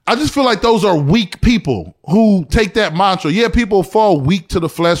 I just feel like those are weak people who take that mantra. Yeah, people fall weak to the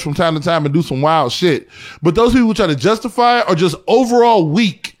flesh from time to time and do some wild shit. But those people who try to justify it are just overall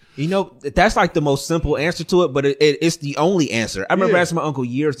weak. You know, that's like the most simple answer to it, but it's the only answer. I remember asking my uncle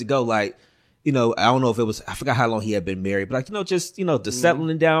years ago, like, you know, I don't know if it was, I forgot how long he had been married, but like, you know, just, you know, the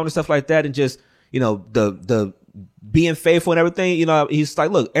settling down and stuff like that, and just, you know, the being faithful and everything, you know, he's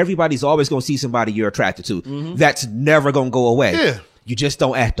like, look, everybody's always going to see somebody you're attracted to. That's never going to go away. Yeah. You just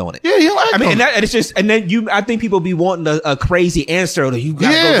don't act on it. Yeah, you don't act on it. And it's just, and then I think people be wanting a crazy answer. You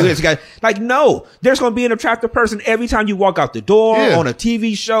gotta go do this. You gotta, like, no, there's going to be an attractive person every time you walk out the door on a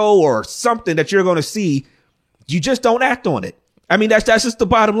TV show or something that you're going to see. You just don't act on it. I mean, that's just the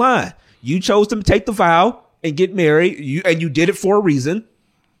bottom line. You chose to take the vow and get married. You did it for a reason.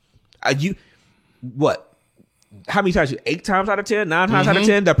 How many times? 8 times out of 10, 9 times out of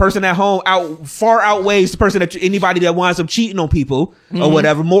 10, the person at home far outweighs the person that anybody that winds up cheating on people or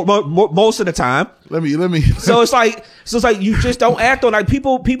whatever. Most of the time. Let me. So it's like you just don't act on it. Like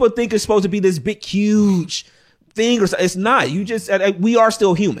people think it's supposed to be this big huge thing, or it's not. You just we are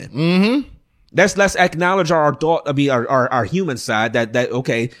still human. Let's acknowledge our human side that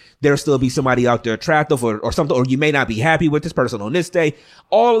okay, there'll still be somebody out there attractive or something, or you may not be happy with this person on this day.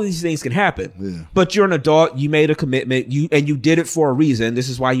 All of these things can happen, but you're an adult. You made a commitment. You did it for a reason. This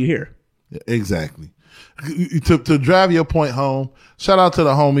is why you're here. Exactly. To drive your point home, shout out to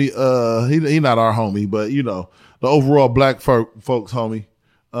the homie. He not our homie, but you know, the overall black folks homie,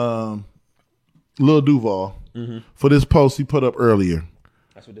 Lil Duval, for this post he put up earlier.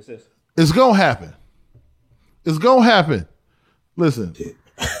 That's what this is. It's gonna happen. It's gonna happen. Listen.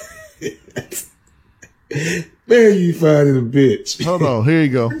 Man, you finding a bitch. Hold on, here you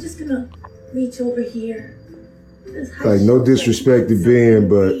go. I'm just gonna reach over here. Like, no disrespect to Ben,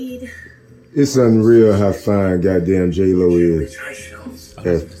 but it's unreal how fine goddamn J-Lo is.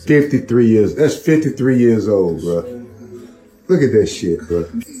 At 53 years. That's 53 years old, bro. Look at that shit, bro.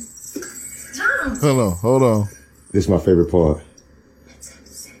 Hold on. This is my favorite part.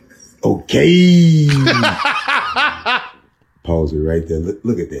 Okay. Pause it right there.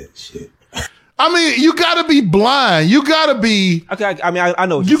 Look at that shit. I mean, you gotta be blind. You gotta be. Okay, I mean, I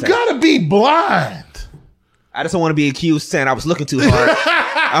know what you you're saying. gotta be blind. I just don't want to be accused saying I was looking too hard.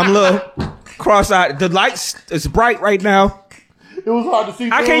 I'm a little cross-eyed. The lights is bright right now. It was hard to see.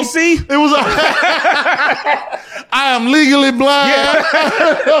 I can't see. It was. I am legally blind.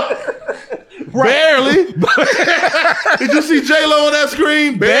 Barely. Did you see J-Lo on that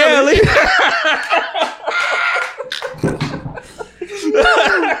screen? Barely.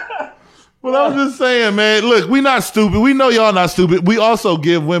 But I'm just saying, man, look, we not stupid. We know y'all not stupid. We also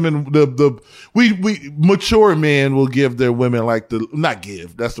give women we mature men will give their women like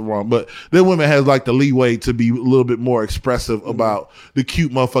that's the wrong, but their women has like the leeway to be a little bit more expressive about the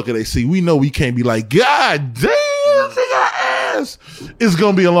cute motherfucker they see. We know we can't be like, God damn, she got ass. It's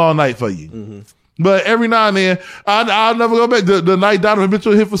going to be a long night for you. But every now and then, I'll never go back. The night Donovan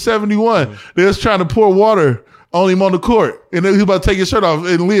Mitchell hit for 71, they was trying to pour water on him on the court, and then he about to take his shirt off,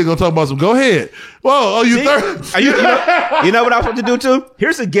 and Leah gonna talk about some. Go ahead. Whoa, you thirsty? You know what I was supposed to do too?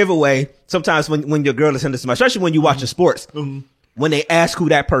 Here's a giveaway. Sometimes when your girl is into somebody, especially when you're watching sports, when they ask who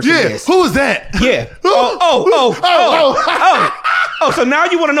that person is. Who is that? Yeah. So now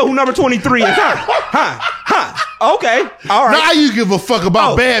you want to know who number 23 is, huh? Okay. All right. Now you give a fuck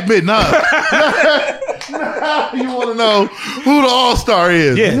about badminton, huh? Now you want to know who the all-star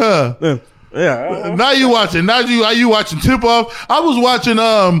is. Yeah. Huh? Yeah. Now you watching. Now you watching tip off. I was watching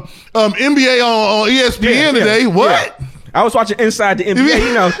NBA on ESPN today. What? Yeah. I was watching Inside the NBA.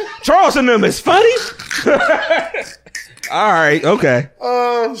 You know, Charles and them is funny. All right. Okay.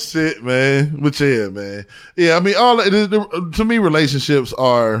 Oh shit, man. But yeah, man. Yeah, I mean, to me, relationships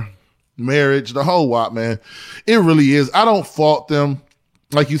are marriage, the whole lot, man. It really is. I don't fault them.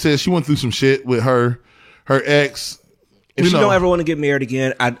 Like you said, she went through some shit with her ex. If she don't ever want to get married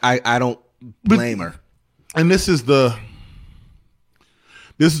again, I don't blame her. And this is the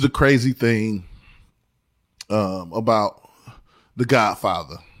crazy thing about The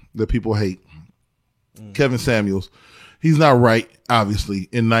Godfather that people hate. Kevin Samuels. He's not right, obviously,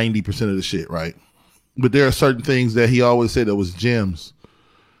 in 90% of the shit, right? But there are certain things that he always said that was gems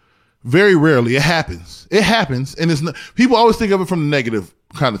Very rarely. It happens. It happens. And it's not, people always think of it from the negative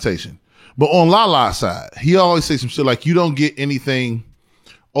connotation. But on Lala's side, he always says some shit like, you don't get anything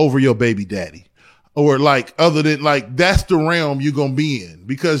over your baby daddy. Or like, other than like, that's the realm you're going to be in.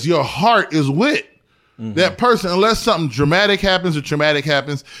 Because your heart is with that person. Unless something dramatic happens or traumatic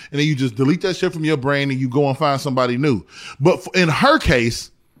happens. And then you just delete that shit from your brain and you go and find somebody new. But in her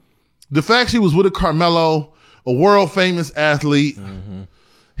case, the fact she was with a Carmelo, a world famous athlete,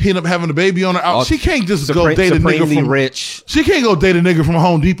 he ended up having a baby on her out. She can't just go date a nigga from rich. She can't go date a nigga from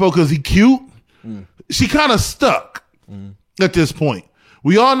Home Depot because he cute. She kind of stuck at this point.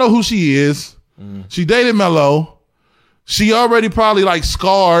 We all know who she is. She dated Melo. She already probably like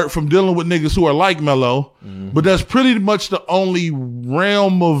scarred from dealing with niggas who are like Melo. But that's pretty much the only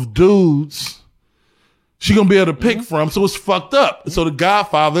realm of dudes she gonna be able to pick from. So it's fucked up. So the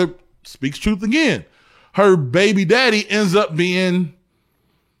Godfather speaks truth again. Her baby daddy ends up being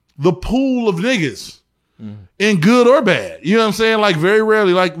the pool of niggas in good or bad. You know what I'm saying? Like very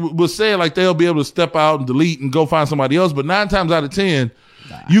rarely, like was said, like they'll be able to step out and delete and go find somebody else. But 9 times out of 10,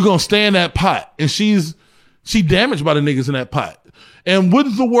 you gonna stay in that pot. And she damaged by the niggas in that pot. And what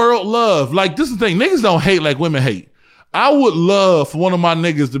does the world love? Like this is the thing. Niggas don't hate like women hate. I would love for one of my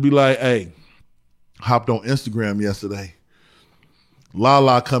niggas to be like, hey, hopped on Instagram yesterday.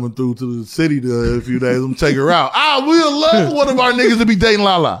 Lala coming through to the city in a few days. I'm take her out. I will love for one of our niggas to be dating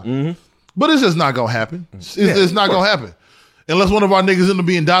Lala. But it's just not gonna happen. It's not gonna happen. Unless one of our niggas end up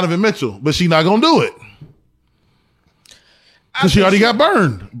being Donovan Mitchell. But she not gonna do it. Because she already got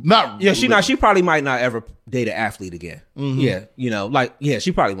burned. She probably might not ever date an athlete again. Yeah,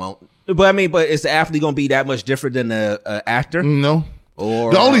 she probably won't. But is the athlete gonna be that much different than the actor? No.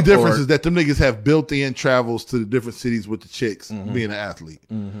 The only difference is that them niggas have built-in travels to the different cities with the chicks being an athlete.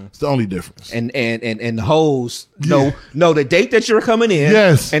 It's the only difference. And the hoes know the date that you're coming in,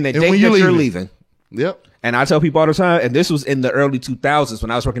 and the date that you're leaving. Yep. And I tell people all the time, and this was in the early 2000s when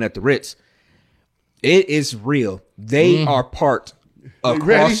I was working at the Ritz. It is real. They are parked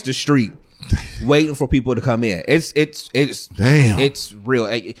across the street, waiting for people to come in. It's damn. It's real.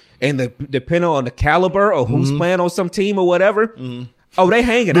 And depending on the caliber or who's playing on some team or whatever. Oh, they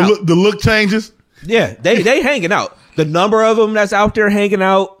hanging out. The look changes. Yeah, they hanging out. The number of them that's out there hanging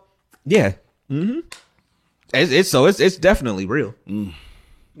out. Yeah. It's definitely real.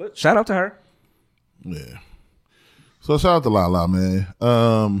 But shout out to her. Yeah. So shout out to Lala, man.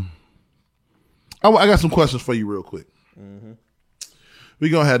 I got some questions for you real quick.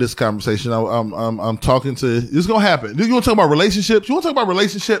 We're gonna have this conversation. I'm talking to. This is gonna happen. You want to talk about relationships? You want to talk about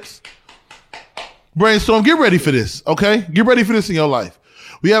relationships? Brainstorm, get ready for this, okay? Get ready for this in your life.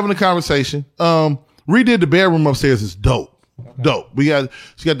 We having a conversation. Redid the bedroom upstairs. Is dope. Okay. Dope.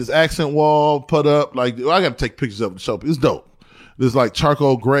 She got this accent wall put up. Like, I got to take pictures of it to show. It's dope. There's like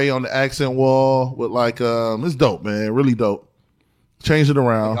charcoal gray on the accent wall with like, it's dope, man. Really dope. Changed it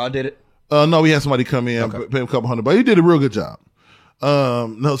around. Y'all did it? No, we had somebody come in, pay him a couple $100, but he did a real good job. So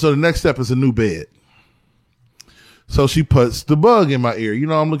the next step is a new bed. So she puts the bug in my ear.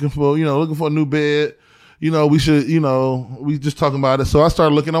 I'm looking for a new bed. We should, we just talking about it. So I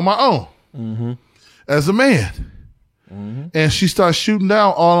started looking on my own as a man. And she starts shooting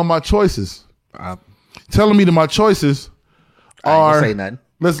down all of my choices. Telling me that my choices are, I ain't gonna say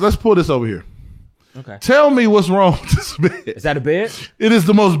nothing. Let's pull this over here. Okay. Tell me what's wrong with this bed. Is that a bed? It is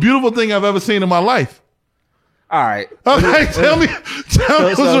the most beautiful thing I've ever seen in my life. All right. Okay, tell me what's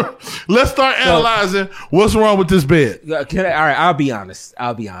wrong. Let's start analyzing what's wrong with this bed. All right, I'll be honest.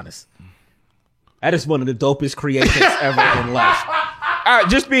 That is one of the dopest creations ever in life. All right,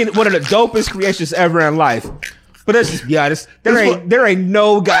 just being one of the dopest creations ever in life. But let's just be honest. There ain't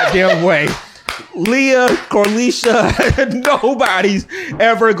no goddamn way. Leah, Corlisha, nobody's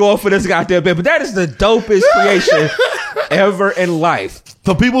ever going for this goddamn bed. But that is the dopest creation ever in life.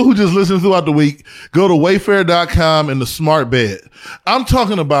 So people who just listen throughout the week, go to Wayfair.com and the smart bed. I'm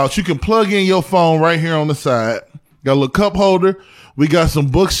talking about you can plug in your phone right here on the side. Got a little cup holder. We got some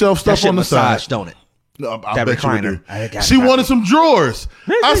bookshelf stuff on the side. Don't it? No, I bet recliner. You do. She wanted some drawers.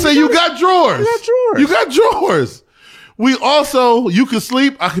 I say you got drawers. You got drawers. We also, you can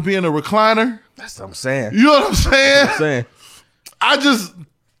sleep. I could be in a recliner. That's what I'm saying. You know what I'm saying? That's what I'm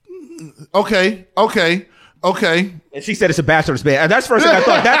saying. Okay. And she said it's a bachelor's bed. And that's the first thing I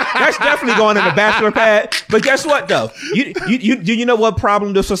thought. That's definitely going in the bachelor pad. But guess what though? You know what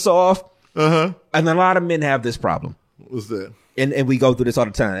problem this will solve? And a lot of men have this problem. What's that? And we go through this all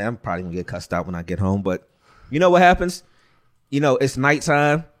the time. I'm probably gonna get cussed out when I get home. But you know what happens? It's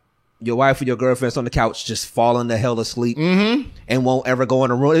nighttime. your wife or your girlfriend's on the couch just falling the hell asleep and won't ever go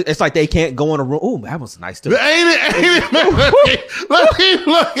in a room. It's like they can't go in a room. Oh, that was nice too. Ain't it? Let me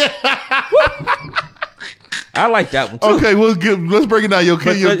look at. I like that one too. Okay, let's break it down.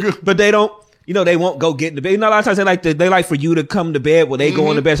 But they don't. They won't go get in the bed. A lot of times they like for you to come to bed when they go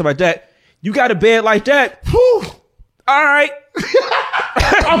in the bed, something like that. You got a bed like that. Whew. All right.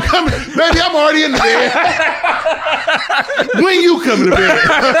 I'm coming. Baby, I'm already in the bed. When you coming to bed?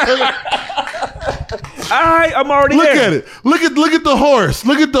 All right, I'm already Look there. at it. Look at the horse.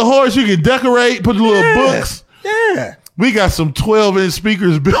 Look at the horse. You can decorate, put the little books. Yeah. We got some 12-inch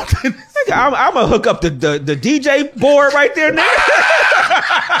speakers built in. I'm going to hook up the DJ board right there now.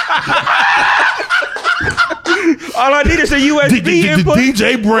 All I need is a USB input.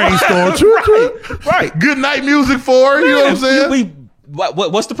 DJ brainstorm. Right. Good night music for it. You know what I'm saying?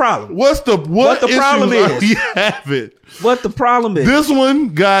 What's the problem? What the problem is? You have it. What the problem is? This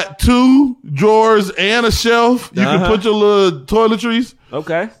one got 2 drawers and a shelf. You can put your little toiletries.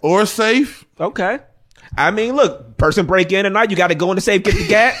 Okay. Or safe. Okay. I mean, look, person break in at night, you got to go in the safe, get the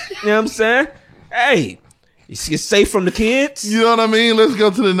gat. You know what I'm saying? Hey, it's safe from the kids. You know what I mean? Let's go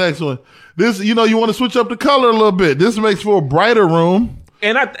to the next one. This, you want to switch up the color a little bit. This makes for a brighter room.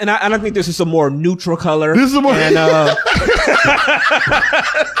 And I think this is a more neutral color. This is more.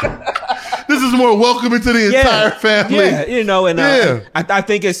 This is more welcoming to the entire family. Yeah, I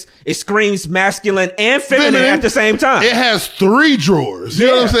think it screams masculine and feminine at the same time. It has 3 drawers. You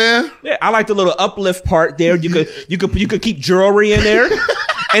know what I'm saying? Yeah, I like the little uplift part there. You could keep jewelry in there.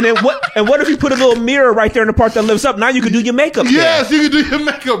 And then what if you put a little mirror right there in the part that lifts up? Now you can do your makeup. Yes, you can do your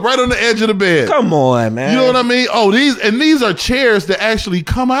makeup right on the edge of the bed. Come on, man. You know what I mean? Oh, these are chairs that actually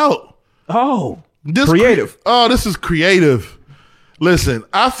come out. Oh, this creative. This is creative. Listen,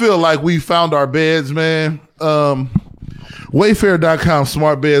 I feel like we found our beds, man. Wayfair.com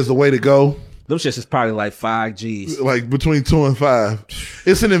smart beds the way to go. Those shits is probably like 5 G's. Like between 2 and 5.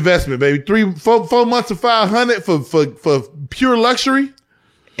 It's an investment, baby. 4 months of $500 for pure luxury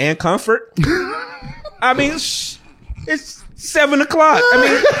and comfort. I mean, it's 7 o'clock. I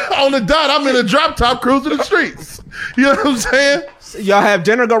mean, on the dot, I'm in a drop top cruising the streets. You know what I'm saying? Y'all have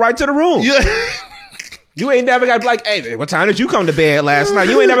dinner, go right to the room. Yeah. You ain't never got to be like, hey, what time did you come to bed last night?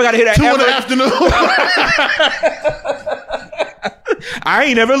 You ain't never got to hear that 2 in the afternoon. I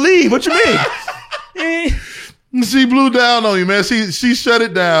ain't never leave. What you mean? She blew down on you, man. She shut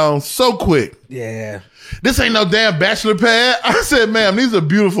it down so quick. Yeah. This ain't no damn bachelor pad. I said, ma'am, these are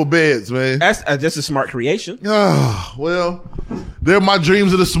beautiful beds, man. That's just a smart creation. Oh, well, my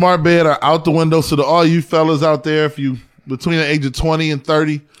dreams of the smart bed are out the window. So to all you fellas out there, if you between the age of 20 and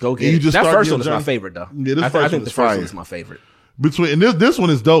 30, go get it. That first one is my favorite, though. Yeah, I think the first one is my favorite. And this one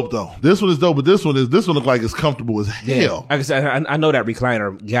is dope, though. This one is dope, but this one look like it's comfortable as hell. Yeah. Like I said, I know that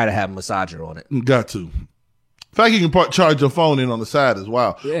recliner got to have a massager on it. Got to. In fact, you can charge your phone in on the side as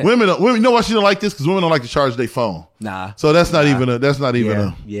well. Yeah. Women, you know why she don't like this? Because women don't like to charge their phone. Nah. So that's not even a.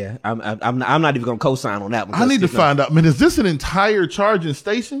 Yeah. I'm not even gonna co-sign on that one. I need to find out. Man, is this an entire charging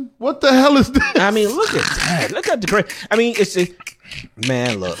station? What the hell is this? I mean, look at that. Look at the great. I mean,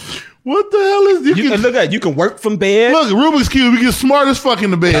 man, look. What the hell is this? Look at you can work from bed. Look, Rubik's Cube. You get smart as fuck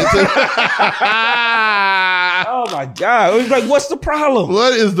in the bed. Oh my God! It was like, what's the problem?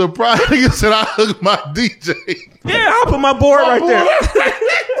 What is the problem? Nigga said I hooked my DJ. Yeah, I'll put my board right there.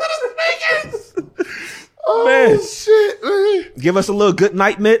 Oh man, shit, man! Give us a little good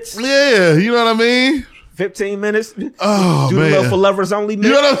night mitts. Yeah, you know what I mean. 15 minutes. Oh do man, the little for lovers only. You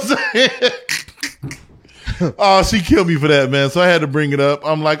know what I'm saying? Oh, she killed me for that, man. So I had to bring it up.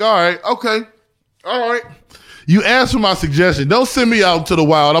 I'm like, all right, okay, all right. You asked for my suggestion. Don't send me out to the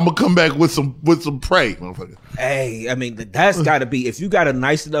wild. I'm gonna come back with some prey, motherfucker. Hey, I mean, that's got to be, if you got a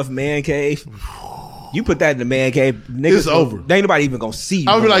nice enough man cave, you put that in the man cave, niggas, it's over. There ain't nobody even gonna see you.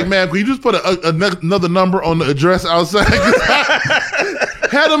 I'll be like, man, can you just put another number on the address outside?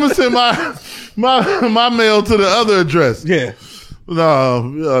 Had them send my mail to the other address. Yeah.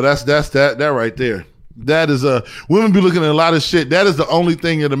 No, that's that right there. That is women be looking at a lot of shit. That is the only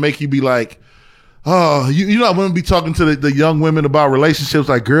thing that'll make you be like, oh, you know, women be talking to the young women about relationships.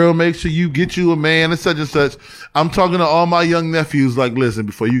 Like, girl, make sure you get you a man and such and such. I'm talking to all my young nephews. Like, listen,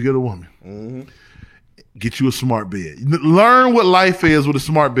 before you get a woman, get you a smart bed. Learn what life is with a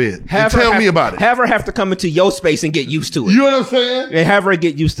smart bed. Tell me about it. Have her have to come into your space and get used to it. You know what I'm saying? And have her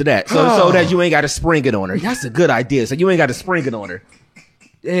get used to that, so that you ain't got to spring it on her. That's a good idea. So you ain't got to spring it on her.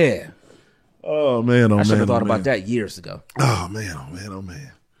 Yeah. Oh man, I should have thought about that years ago. Oh man, oh man, oh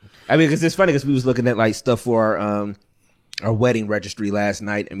man. I mean, because it's funny because we was looking at like stuff for our wedding registry last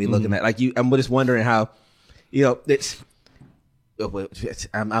night, and we looking at like I'm just wondering how, you know, it's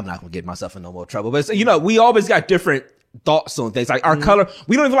I'm not gonna get myself in no more trouble. But you know, we always got different thoughts on things. Like our color,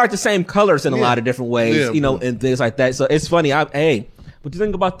 we don't even like the same colors in a lot of different ways. You know, and things like that. So it's funny. Hey, what do you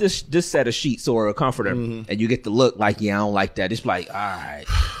think about this set of sheets or a comforter? And you get the look like, yeah, I don't like that. It's like, all right.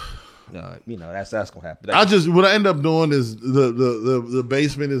 You know, that's gonna happen. What I end up doing is the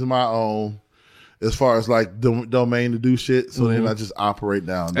basement is my own as far as like the domain to do shit. So then I just operate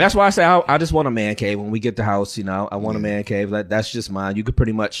down there. That's why I say I just want a man cave when we get the house. You know, I want a man cave. That's just mine. You could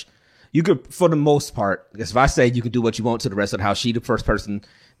for the most part. Because if I say you can do what you want to the rest of the house, she the first person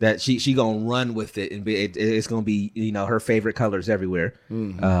that she gonna run with it and it's gonna be, you know, her favorite colors everywhere.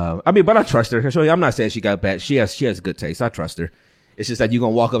 I mean, but I trust her. I'm not saying she got bad. She has good taste. I trust her. It's just that you're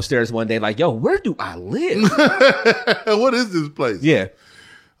going to walk upstairs one day like, yo, where do I live? What is this place? Yeah.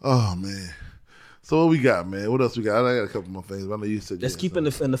 Oh, man. So what we got, man? What else we got? I got a couple more things. I know you said let's keep in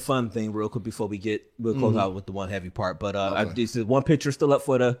the fun thing real quick before we'll close out with the one heavy part. But this is one picture still up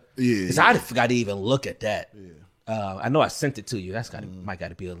for the... Yeah. Because I forgot to even look at that. Yeah. I know I sent it to you. That's might got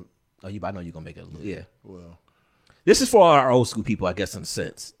to be a... I know you're going to make it a... Yeah. Well. This is for our old school people, I guess, in a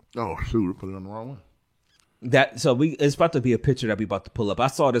sense. Oh, shoot. We put it on the wrong one. It's about to be a picture that we about to pull up. I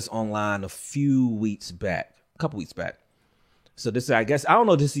saw this online a couple weeks back. So this, I guess, I don't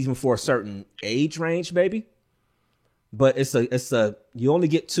know if this is even for a certain age range, maybe, but it's a you only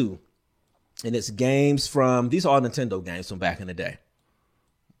get 2, and it's games from, these are all Nintendo games from back in the day.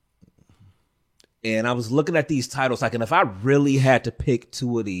 And I was looking at these titles, like, and if I really had to pick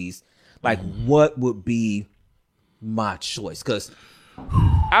 2 of these, like, what would be my choice? Because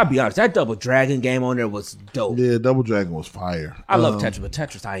I'll be honest, that Double Dragon game on there was dope. Yeah, Double Dragon was fire. I love Tetris, but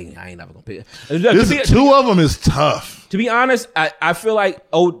Tetris, I ain't never gonna pick it. 2 of them is tough. To be honest, I feel like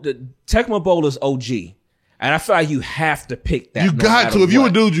the Tecmo Bowl is OG, and I feel like you have to pick that. You got to. If you a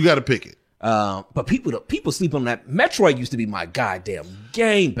dude, you got to pick it. But people sleep on that. Metroid used to be my goddamn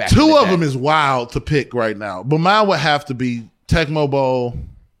game back. 2 of them is wild to pick right now, but mine would have to be Tecmo Bowl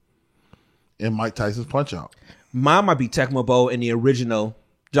and Mike Tyson's Punch Out. Mine might be Tecmo Bowl and the original,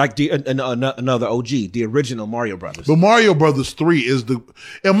 like another OG, the original Mario Brothers. But Mario Brothers 3 is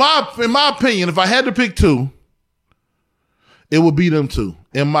in my opinion, if I had to pick 2, it would be them 2.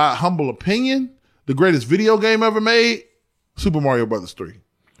 In my humble opinion, the greatest video game ever made, Super Mario Brothers 3.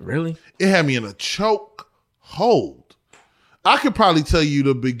 Really? It had me in a choke hold. I could probably tell you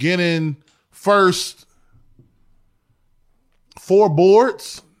the beginning first 4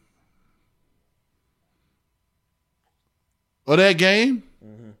 boards of that game.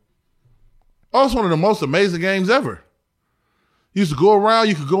 Oh, it's one of the most amazing games ever. You used to go around,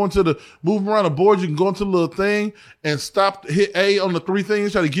 you could go move around the board, you can go into the little thing and hit A on the 3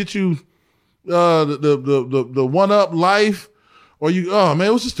 things, try to get you the 1-up life. Or oh man,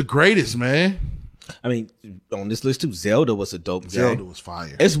 it was just the greatest, man. I mean, on this list too, Zelda was a dope game. Zelda was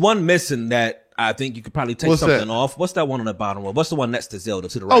fire. It's one missing that I think you could probably take something off. What's that one on the bottom one? What's the one next to Zelda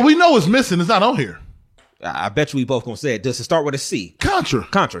to the right? Oh, we know it's missing. It's not on here. I bet you we both gonna say it. Does it start with a C? Contra.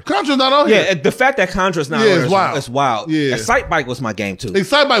 Contra's not on here. Yeah, the fact that Contra's not on here is wild. Yeah. Excitebike was my game too.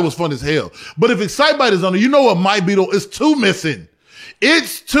 Excitebike was fun as hell. But if Excitebike is on there, you know what might be it's 2 missing.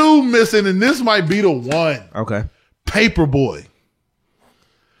 It's 2 missing, and this might be the one. Okay. Paperboy.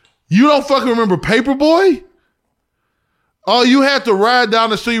 You don't fucking remember Paperboy? Oh, you had to ride down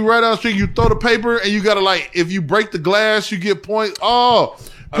the street, you throw the paper, and you gotta if you break the glass, you get points. Oh,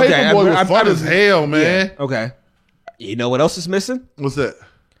 Paperboy was fun as hell, man. Yeah, okay. You know what else is missing? What's that?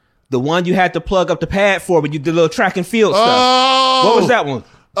 The one you had to plug up the pad for when you did little track and field stuff. Oh, what was that one?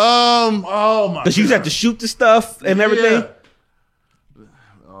 Oh my god. Because you had to shoot the stuff and everything.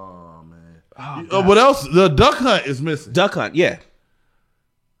 Oh man. What else? The Duck Hunt is missing. Duck Hunt, yeah.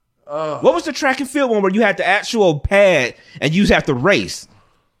 What was the track and field one where you had the actual pad and you have to race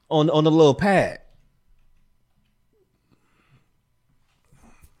on the little pad?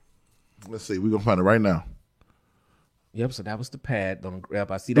 Let's see. We're gonna find it right now. Yep. So that was the pad. Don't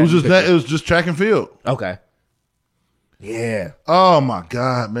grab. I see that. It was just track and field. Okay. Yeah. Oh my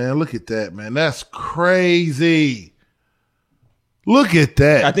god, man! Look at that, man. That's crazy. Look at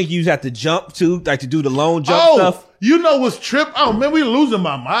that. I think you have to jump too, like to do the lone jump stuff. You know what's Oh man, we're losing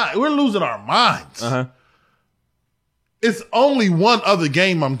my mind. We're losing our minds. It's only one other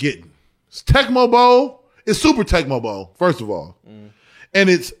game I'm getting. It's Tecmo Bowl. It's Super Tecmo Bowl, first of all. And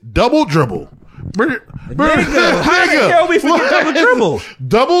it's Double Dribble. Nigga, how the hell we forget Double Dribble?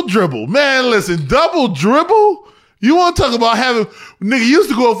 Double Dribble. Man, listen, Double Dribble? You want to talk about having nigga used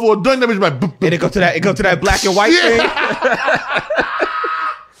to go for a dunk damage like and it go to that black and white thing.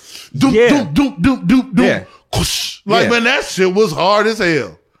 Yeah. Man, that shit was hard as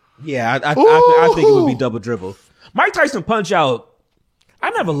hell. Yeah, I think it would be Double Dribble. Mike Tyson Punch Out I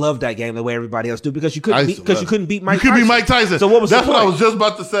never loved that game the way everybody else do because you couldn't beat Mike Tyson. You could beat Mike Tyson. So what was That's the what I point? was just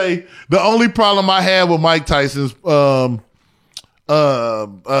about to say. The only problem I had with Mike Tyson's Punch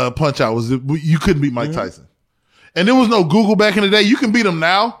Out was you couldn't beat Mike Tyson. And there was no Google back in the day. You can beat him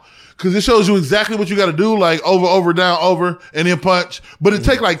now because it shows you exactly what you got to do, like over, down, over, and then punch. But it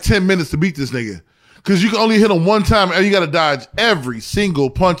take like 10 minutes to beat this nigga because you can only hit him one time and you got to dodge every single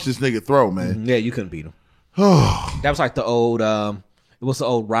punch this nigga throw, man. Yeah, you couldn't beat him. That was like the old, it was the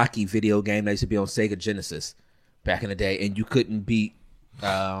old Rocky video game that used to be on Sega Genesis back in the day, and you couldn't beat,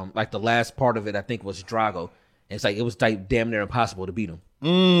 like the last part of it, I think was Drago. And it's like, it was like damn near impossible to beat him.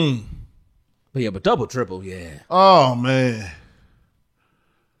 But yeah, but Double Dribble, yeah. Oh, man.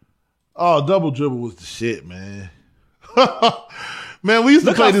 Oh, Double Dribble was the shit, man. Man, we used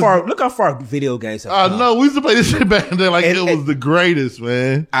to play this. Look how far video games have come. No, we used to play this shit back in the day like it was the greatest,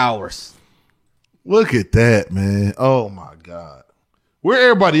 man. Hours. Look at that, man. Oh, my God. Where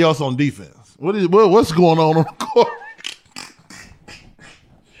everybody else on defense? What's going on the court?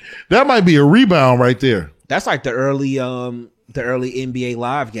 That might be a rebound right there. That's like the early NBA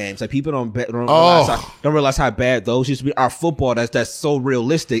Live games. Like people don't realize how bad those used to be. Our football that's so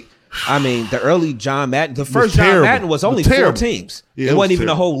realistic. I mean, the early John Madden, the first John Madden was only 4 teams. Yeah, it wasn't even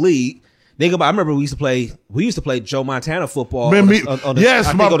a whole league. I remember we used to play Joe Montana football on the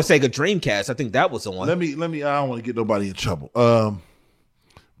Sega Dreamcast. I think that was the one. Let me I don't want to get nobody in trouble.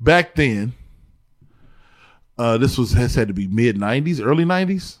 Back then, this has had to be mid-90s, early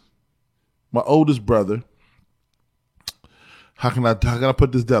 90s. My oldest brother, how can I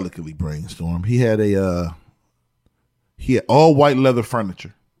put this delicately, Brainstorm? He had all white leather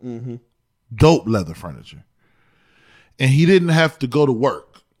furniture. Dope leather furniture. And he didn't have to go to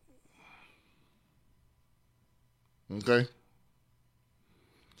work. Okay?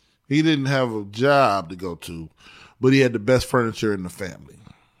 He didn't have a job to go to, but he had the best furniture in the family.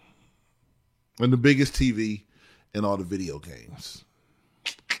 And the biggest TV and all the video games.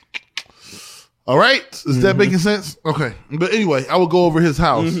 All right? Is that making sense? Okay. But anyway, I would go over his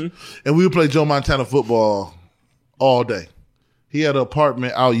house and we would play Joe Montana football all day. He had an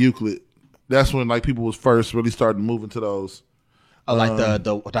apartment out Euclid. That's when like people was first really starting to move into those. Like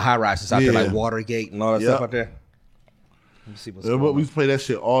the high rises out there, like Watergate and all that stuff out there. Let me see what's going on. We used to play that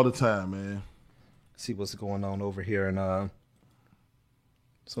shit all the time, man. See what's going on over here, and there's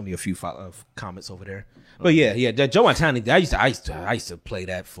only a few comments over there. But yeah, Joe Montana. I used to play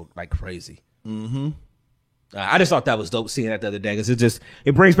that for like crazy. I just thought that was dope seeing that the other day because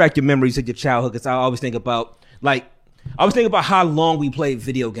it brings back your memories of your childhood. Because I always think about how long we played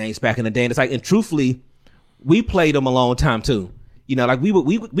video games back in the day, and it's like, and truthfully, we played them a long time too. You know, like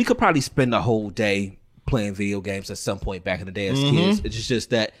we could probably spend a whole day playing video games at some point back in the day as kids. It's just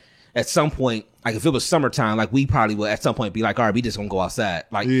that at some point, like if it was summertime, like we probably would at some point be like, all right, we just gonna go outside.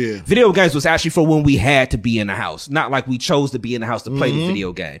 Like video games was actually for when we had to be in the house, not like we chose to be in the house to play the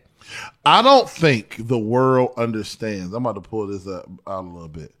video game. I don't think the world understands. I'm about to pull this up out a little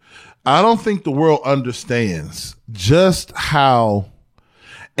bit. I don't think the world understands just how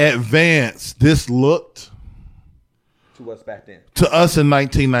advanced this looked to us back then. To us in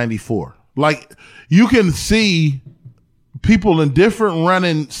 1994. Like you can see people in different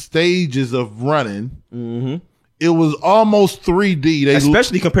running stages of running. It was almost 3D.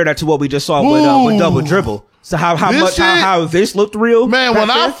 Especially compared that to what we just saw with Double Dribble. So how this looked real? Man, when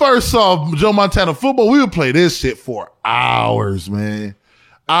I first saw Joe Montana football, we would play this shit for hours, man.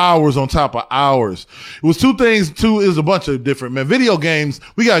 Hours on top of hours. It was two things. It was a bunch of different, man. Video games,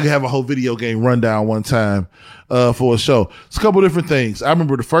 we got to have a whole video game rundown one time for a show. It's a couple different things. I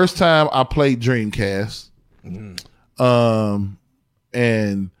remember the first time I played Dreamcast.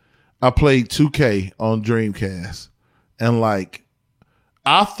 And I played 2K on Dreamcast. And like,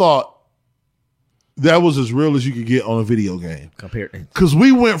 I thought that was as real as you could get on a video game. Because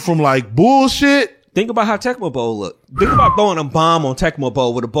we went from like bullshit. Think about how Tecmo Bowl looked. Think about throwing a bomb on Tecmo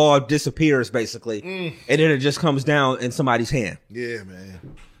Bowl where the ball disappears basically. And then it just comes down in somebody's hand. Yeah,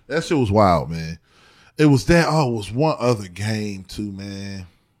 man. That shit was wild, man. It was that. Oh, it was one other game too, man.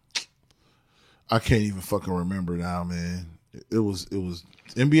 I can't even fucking remember now, man. It was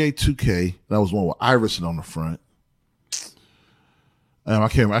NBA 2K. That was one with Iverson on the front. I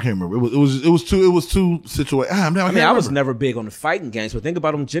can't remember. It was two situations. I was never big on the fighting games, but think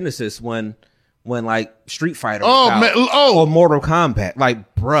about them Genesis when like Street Fighter or Mortal Kombat.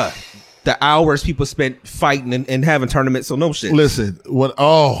 Like, bruh, the hours people spent fighting and having tournaments, so no shit. Listen,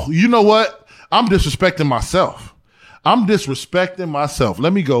 you know what? I'm disrespecting myself.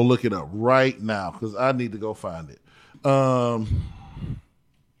 Let me go look it up right now because I need to go find it.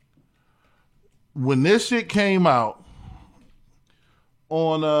 When this shit came out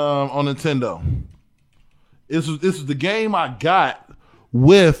on Nintendo. This was the game I got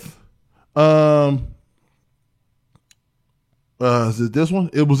with is it this one?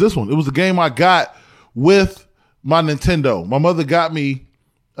 It was this one. It was the game I got with my Nintendo. My mother got me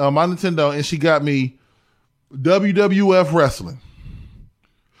my Nintendo, and she got me WWF wrestling.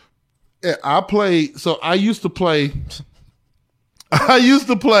 Yeah, I used to play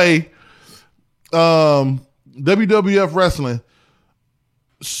WWF wrestling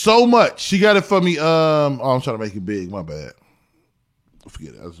so much. She got it for me. I'm trying to make it big. My bad.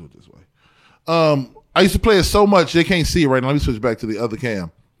 Forget it. I'll do it this way. I used to play it so much they can't see it right now. Let me switch back to the other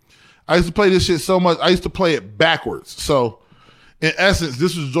cam. I used to play this shit so much. I used to play it backwards. So in essence,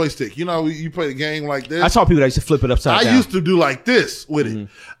 this was joystick. You know, you play the game like this. I saw people that used to flip it upside down. I used to do like this with it.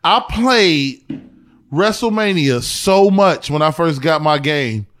 I played WrestleMania so much when I first got my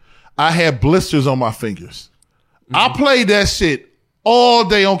game. I had blisters on my fingers. I played that shit all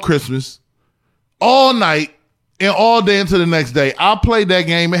day on Christmas, all night, and all day into the next day. I played that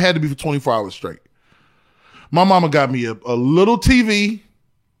game. It had to be for 24 hours straight. My mama got me a little TV,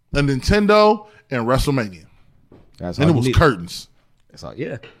 a Nintendo, and WrestleMania. And it was curtains. That's all.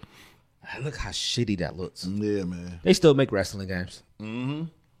 Yeah. Look how shitty that looks. Yeah, man. They still make wrestling games.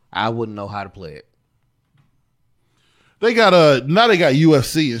 I wouldn't know how to play it. They got now they got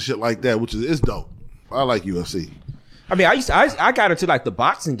UFC and shit like that, which is it's dope. I like UFC. I mean, I got into like the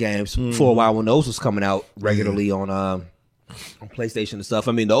boxing games for a while when those was coming out regularly on PlayStation and stuff.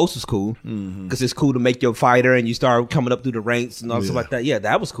 I mean, those was cool because it's cool to make your fighter and you start coming up through the ranks and all stuff like that. Yeah,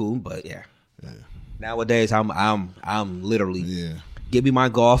 that was cool. But nowadays I'm literally give me my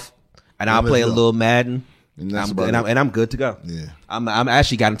golf and I'll play a little Madden and I'm good to go. Yeah, I'm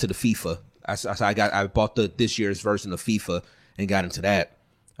actually got into the FIFA. I bought this year's version of FIFA and got into that.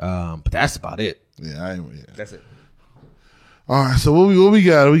 But that's about it. That's it. All right, so what we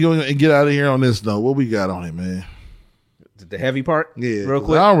got? Are we going to get out of here on this note? What we got on it, man? The heavy part? Yeah, real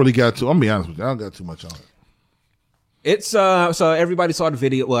quick. I don't really got to. I'm gonna be honest with you. I don't got too much on it. It's so everybody saw the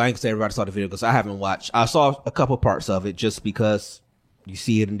video. Well, I ain't gonna say everybody saw the video because I haven't watched. I saw a couple parts of it just because you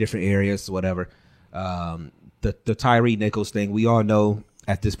see it in different areas, whatever. The Tyree Nichols thing. We all know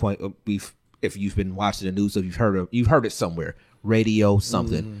at this point. If you've been watching the news, you've heard it somewhere, radio,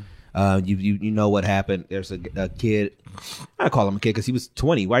 something. You know what happened. There's a kid. I call him a kid because he was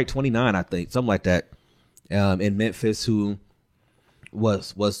 20, right? 29, I think, something like that. In Memphis, who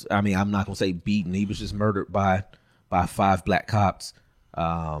was I mean, I'm not gonna say beaten. He was just murdered by 5 black cops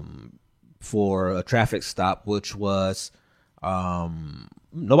for a traffic stop, which was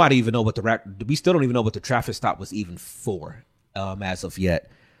nobody even know what we still don't even know what the traffic stop was even for as of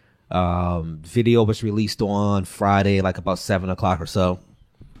yet. Video was released on Friday, like about 7:00 or so.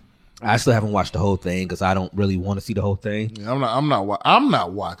 I still haven't watched the whole thing because I don't really want to see the whole thing. Yeah, I'm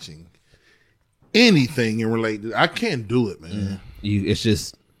not watching anything in related. I can't do it, man.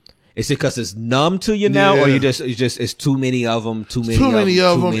 It's because it's numb to you now, or it's too many of them.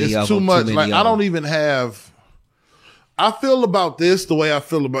 It's too much. Like I don't even have. I feel about this the way I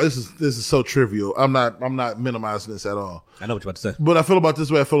feel about this is so trivial. I'm not minimizing this at all. I know what you're about to say, but I feel about this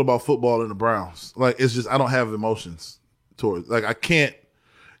the way I feel about football and the Browns. Like it's just I don't have emotions towards. Like I can't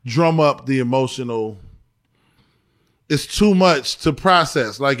drum up the emotional. It's too much to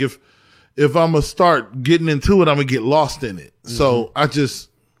process. Like if I'm gonna start getting into it, I'm gonna get lost in it. So I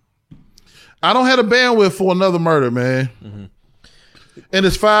don't have the bandwidth for another murder, man. And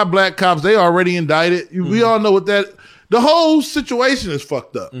it's 5 black cops. They already indicted. We all know what that. The whole situation is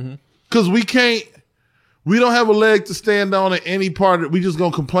fucked up because we don't have a leg to stand on in any part of it. We just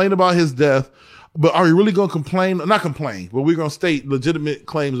gonna complain about his death. But are we really gonna complain? Not complain, but we're gonna state legitimate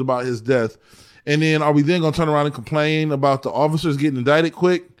claims about his death. And then are we then gonna turn around and complain about the officers getting indicted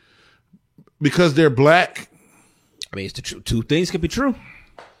quick because they're black? I mean, it's the truth. 2 things can be true.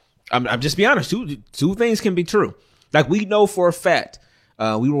 I'm just be honest. Two things can be true. Like we know for a fact.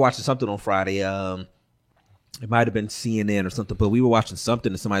 We were watching something on Friday. It might have been CNN or something, but we were watching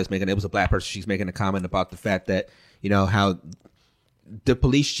something and somebody was making. It was a black person. She's making a comment about the fact that how the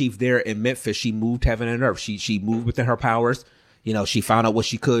police chief there in Memphis, she moved heaven and earth. She moved within her powers. She found out what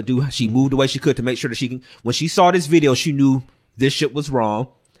she could do. She moved the way she could to make sure that she can. When she saw this video, she knew this shit was wrong,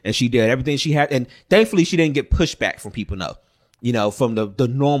 and she did everything she had. And thankfully, she didn't get pushback from people. No, from the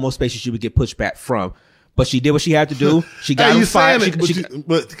normal spaces she would get pushback from. But she did what she had to do. She got him fired.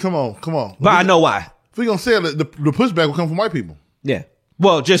 But come on. But I know why. If we're gonna say it, the pushback will come from white people. Yeah.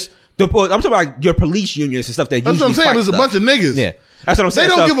 Well, just I'm talking about your police unions and stuff. That's what I'm saying. There's a bunch of niggas. Yeah. That's what I'm saying.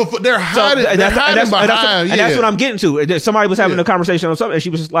 They don't give a fuck. They're hiding, behind. And that's what I'm getting to. Somebody was having a conversation on something, and she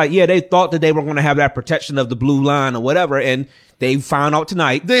was just like, yeah, they thought that they were going to have that protection of the blue line or whatever, and they found out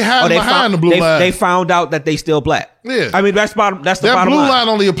tonight. They hide behind the blue line. They found out that they still black. Yeah. I mean, that's the bottom line. That blue line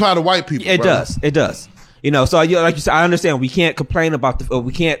only apply to white people. It does. It does. You know, so like you said, I understand. We can't complain about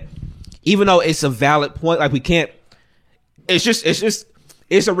we can't, even though it's a valid point, like we can't,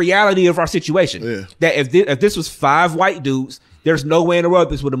 it's a reality of our situation. Yeah. That if this was 5 white dudes, there's no way in the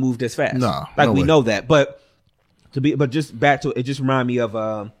world this would have moved this fast. No, like no we way. know that. But just back to it, just remind me of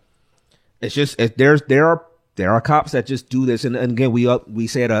there are cops that just do this, and again we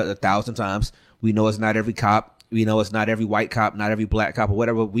say it 1,000 times. We know it's not every cop. We know it's not every white cop, not every black cop or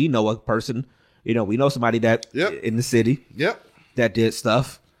whatever. We know a person. You know, we know somebody that in the city that did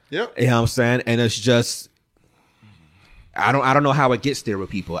stuff. Yep. You know what I'm saying? And it's just, I don't know how it gets there with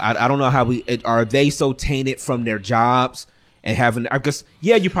people. I don't know how are they so tainted from their jobs and having, because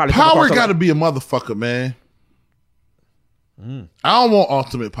you probably power got to be a motherfucker, man. I don't want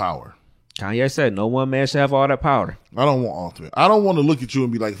ultimate power. Kanye said no one man should have all that power. I don't want ultimate. I don't want to look at you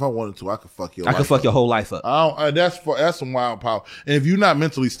and be like, if I wanted to, I could fuck your life up. I could fuck your whole life up. That's some wild power. And if you're not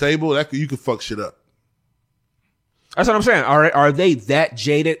mentally stable, you could fuck shit up. That's what I'm saying. Are they that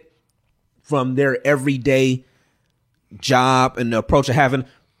jaded from their everyday job and the approach of having?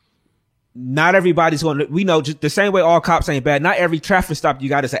 Not everybody's going to, we know, just the same way all cops ain't bad. Not every traffic stop you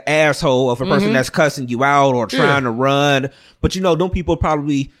got is an asshole of a person that's cussing you out or trying to run. But them people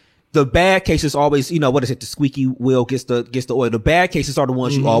probably, the bad cases always, what is it? The squeaky wheel gets the oil. The bad cases are the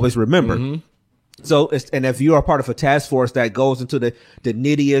ones you always remember. So, and if you are part of a task force that goes into the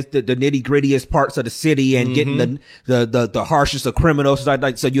nitty grittiest parts of the city and getting the harshest of criminals,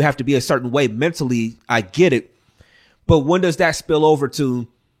 so you have to be a certain way mentally. I get it, but when does that spill over to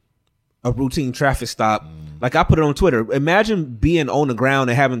a routine traffic stop? Like I put it on Twitter. Imagine being on the ground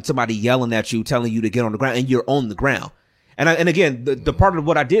and having somebody yelling at you, telling you to get on the ground, and you're on the ground. And again, the part of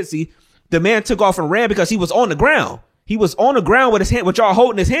what I did see, the man took off and ran because he was on the ground. He was on the ground with y'all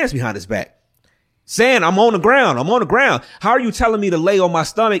holding his hands behind his back. Saying, I'm on the ground. I'm on the ground. How are you telling me to lay on my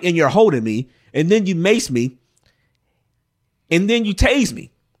stomach and you're holding me, and then you mace me, and then you tase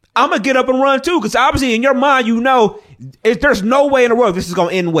me? I'm going to get up and run too, because obviously in your mind, there's no way in the world this is going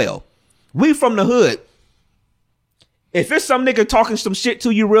to end well. We from the hood. If it's some nigga talking some shit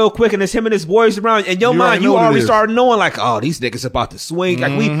to you real quick and it's him and his boys around, in your mind, you already started knowing like, oh, these niggas about to swing.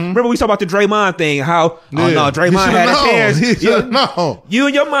 Like we talked about the Draymond thing, how, no, Draymond had his hands. You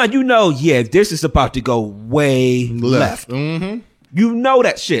in your mind, this is about to go way left. You know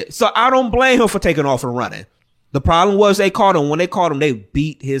that shit. So I don't blame him for taking off and running. The problem was they caught him. When they caught him, they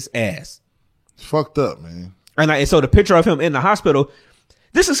beat his ass. It's fucked up, man. And so the picture of him in the hospital,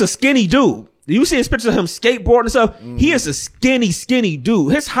 this is a skinny dude. You see his picture of him skateboarding and stuff. He is a skinny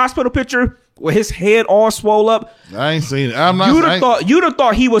dude. His hospital picture with his head all swole up. I ain't seen it. You'd have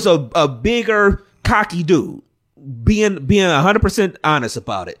thought he was a bigger, cocky dude. Being 100% honest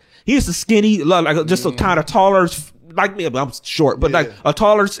about it. He's a skinny, like just a kind of taller, like me. I'm short, but like a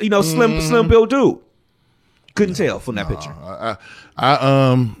taller, slim build dude. Couldn't tell from that picture.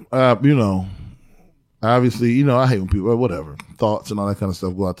 Obviously, I hate when people, whatever, thoughts and all that kind of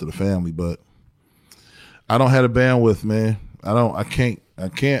stuff go out to the family, but I don't have the bandwidth, man. I can't.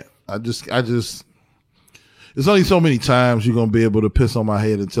 There's only so many times you're going to be able to piss on my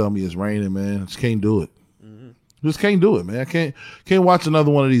head and tell me it's raining, man. I just can't do it. Just can't do it, man. I can't watch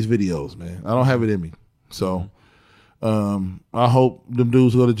another one of these videos, man. I don't have it in me. So, I hope them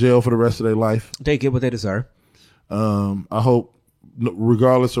dudes go to jail for the rest of their life. They get what they deserve. I hope,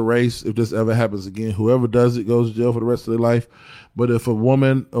 regardless of race, if this ever happens again, whoever does it goes to jail for the rest of their life. But if a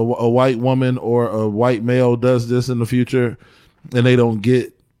woman, a white woman or a white male does this in the future and they don't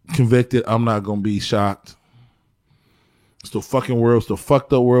get convicted, I'm not going to be shocked. It's the fucking world. It's the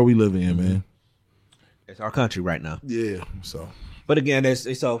fucked up world we live in, man. It's our country right now. Yeah. So, but again,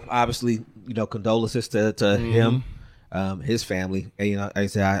 so obviously, condolences to him, his family. And, like I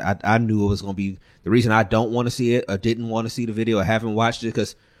said, I knew it was going to be the reason I don't want to see it or didn't want to see the video. I haven't watched it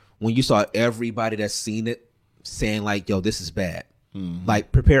because when you saw everybody that's seen it saying like, yo, this is bad.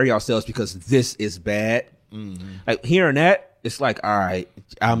 Like, prepare yourselves because this is bad. Like hearing that, it's like, all right,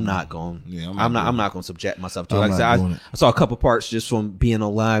 I'm not going. Yeah, I'm not going to subject myself to it. Like I said, I saw a couple parts just from being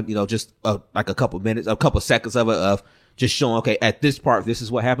online. Just like a couple minutes, a couple seconds of it of just showing. Okay, at this part, this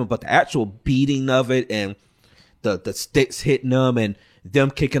is what happened. But the actual beating of it and the sticks hitting them and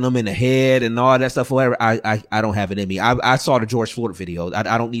them kicking them in the head and all that stuff, whatever. I don't have it in me. I saw the George Floyd video.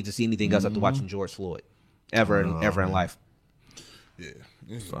 I don't need to see anything else after watching George Floyd ever in life. Yeah.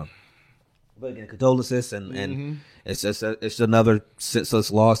 So. But again, condolences, and it's just it's another senseless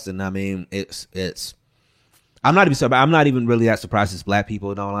loss. And I mean, it's. I'm not even really that surprised it's black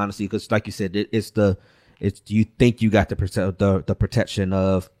people, in all honesty, because like you said, it's you think you got the protection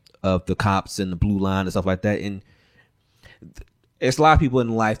of the cops and the blue line and stuff like that, and it's a lot of people in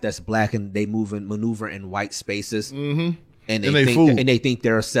life that's black and they maneuver in white spaces, and they think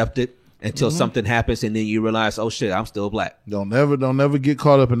they're accepted until something happens, and then you realize, oh shit, I'm still black. Don't never get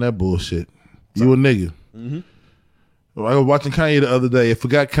caught up in that bullshit. You a nigga. I was watching Kanye the other day. I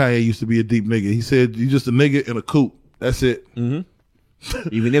forgot Kanye used to be a deep nigga. He said, you just a nigga in a coupe. That's it. Even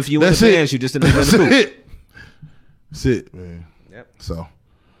if you in the pants, you just a nigga in a coupe. That's it, man. Yep. So, all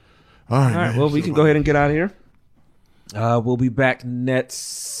right. Man. Well, we can go ahead and get out of here. We'll be back next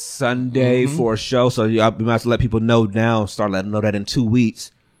Sunday for a show. So we might have to let people know now, start letting them know that in 2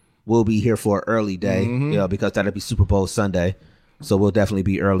 weeks, we'll be here for an early day, because that'll be Super Bowl Sunday. So we'll definitely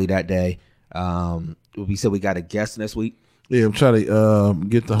be early that day. We said we got a guest next week. Yeah, I'm trying to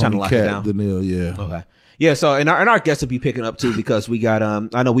get the homie Cat Daniil. Yeah. Okay. Yeah. So and our guests will be picking up too, because we got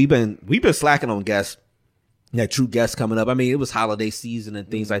I know we've been slacking on guests. True guests coming up. I mean, it was holiday season and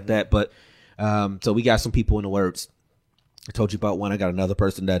things like that, but so we got some people in the works. I told you about one. I got another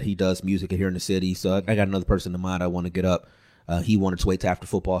person that he does music here in the city. So I got another person in mind I want to get up. He wanted to wait till after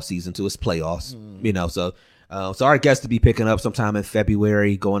football season to his playoffs. So our guests to be picking up sometime in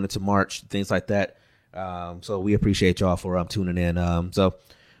February, going into March, things like that. So we appreciate y'all for tuning in. So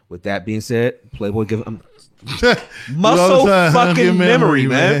with that being said, Playboy, give him muscle fucking memory,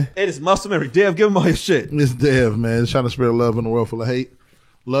 man. It is muscle memory. Dev, give him all your shit. It's Dev, man. It's trying to spread love in a world full of hate.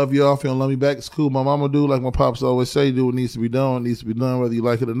 Love y'all. If you don't love me back, it's cool. My mama do, like my pops always say, do what needs to be done. It needs to be done whether you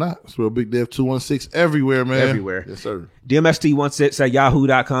like it or not. It's real Big Dev 216 everywhere, man. Everywhere. Yes, sir. DMST16 at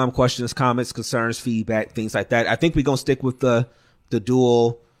yahoo.com. Questions, comments, concerns, feedback, things like that. I think we're going to stick with the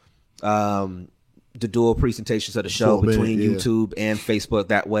dual presentations of the show between YouTube and Facebook.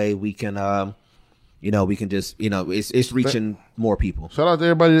 That way we can we can just it's reaching more people. Shout out to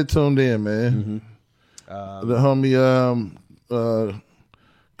everybody that tuned in, man. The homie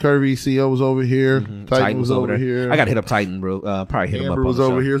Curvy CO was over here. Titan was over here. I got to hit up Titan, bro. Probably hit him up. Amber was on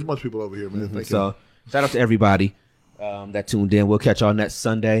the over show. here. There's a bunch of people over here, man. So shout out to everybody that tuned in. We'll catch y'all next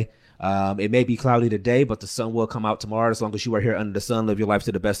Sunday. It may be cloudy today, but the sun will come out tomorrow. As long as you are here under the sun, live your life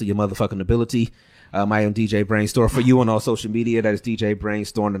to the best of your motherfucking ability. I am DJ Brainstorm for you on all social media. That is DJ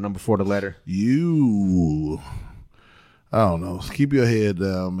Brainstorm, the number 4, the letter. I don't know. Keep your head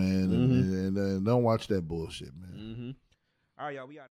down, man, and don't watch that bullshit, man. All right, y'all. We out.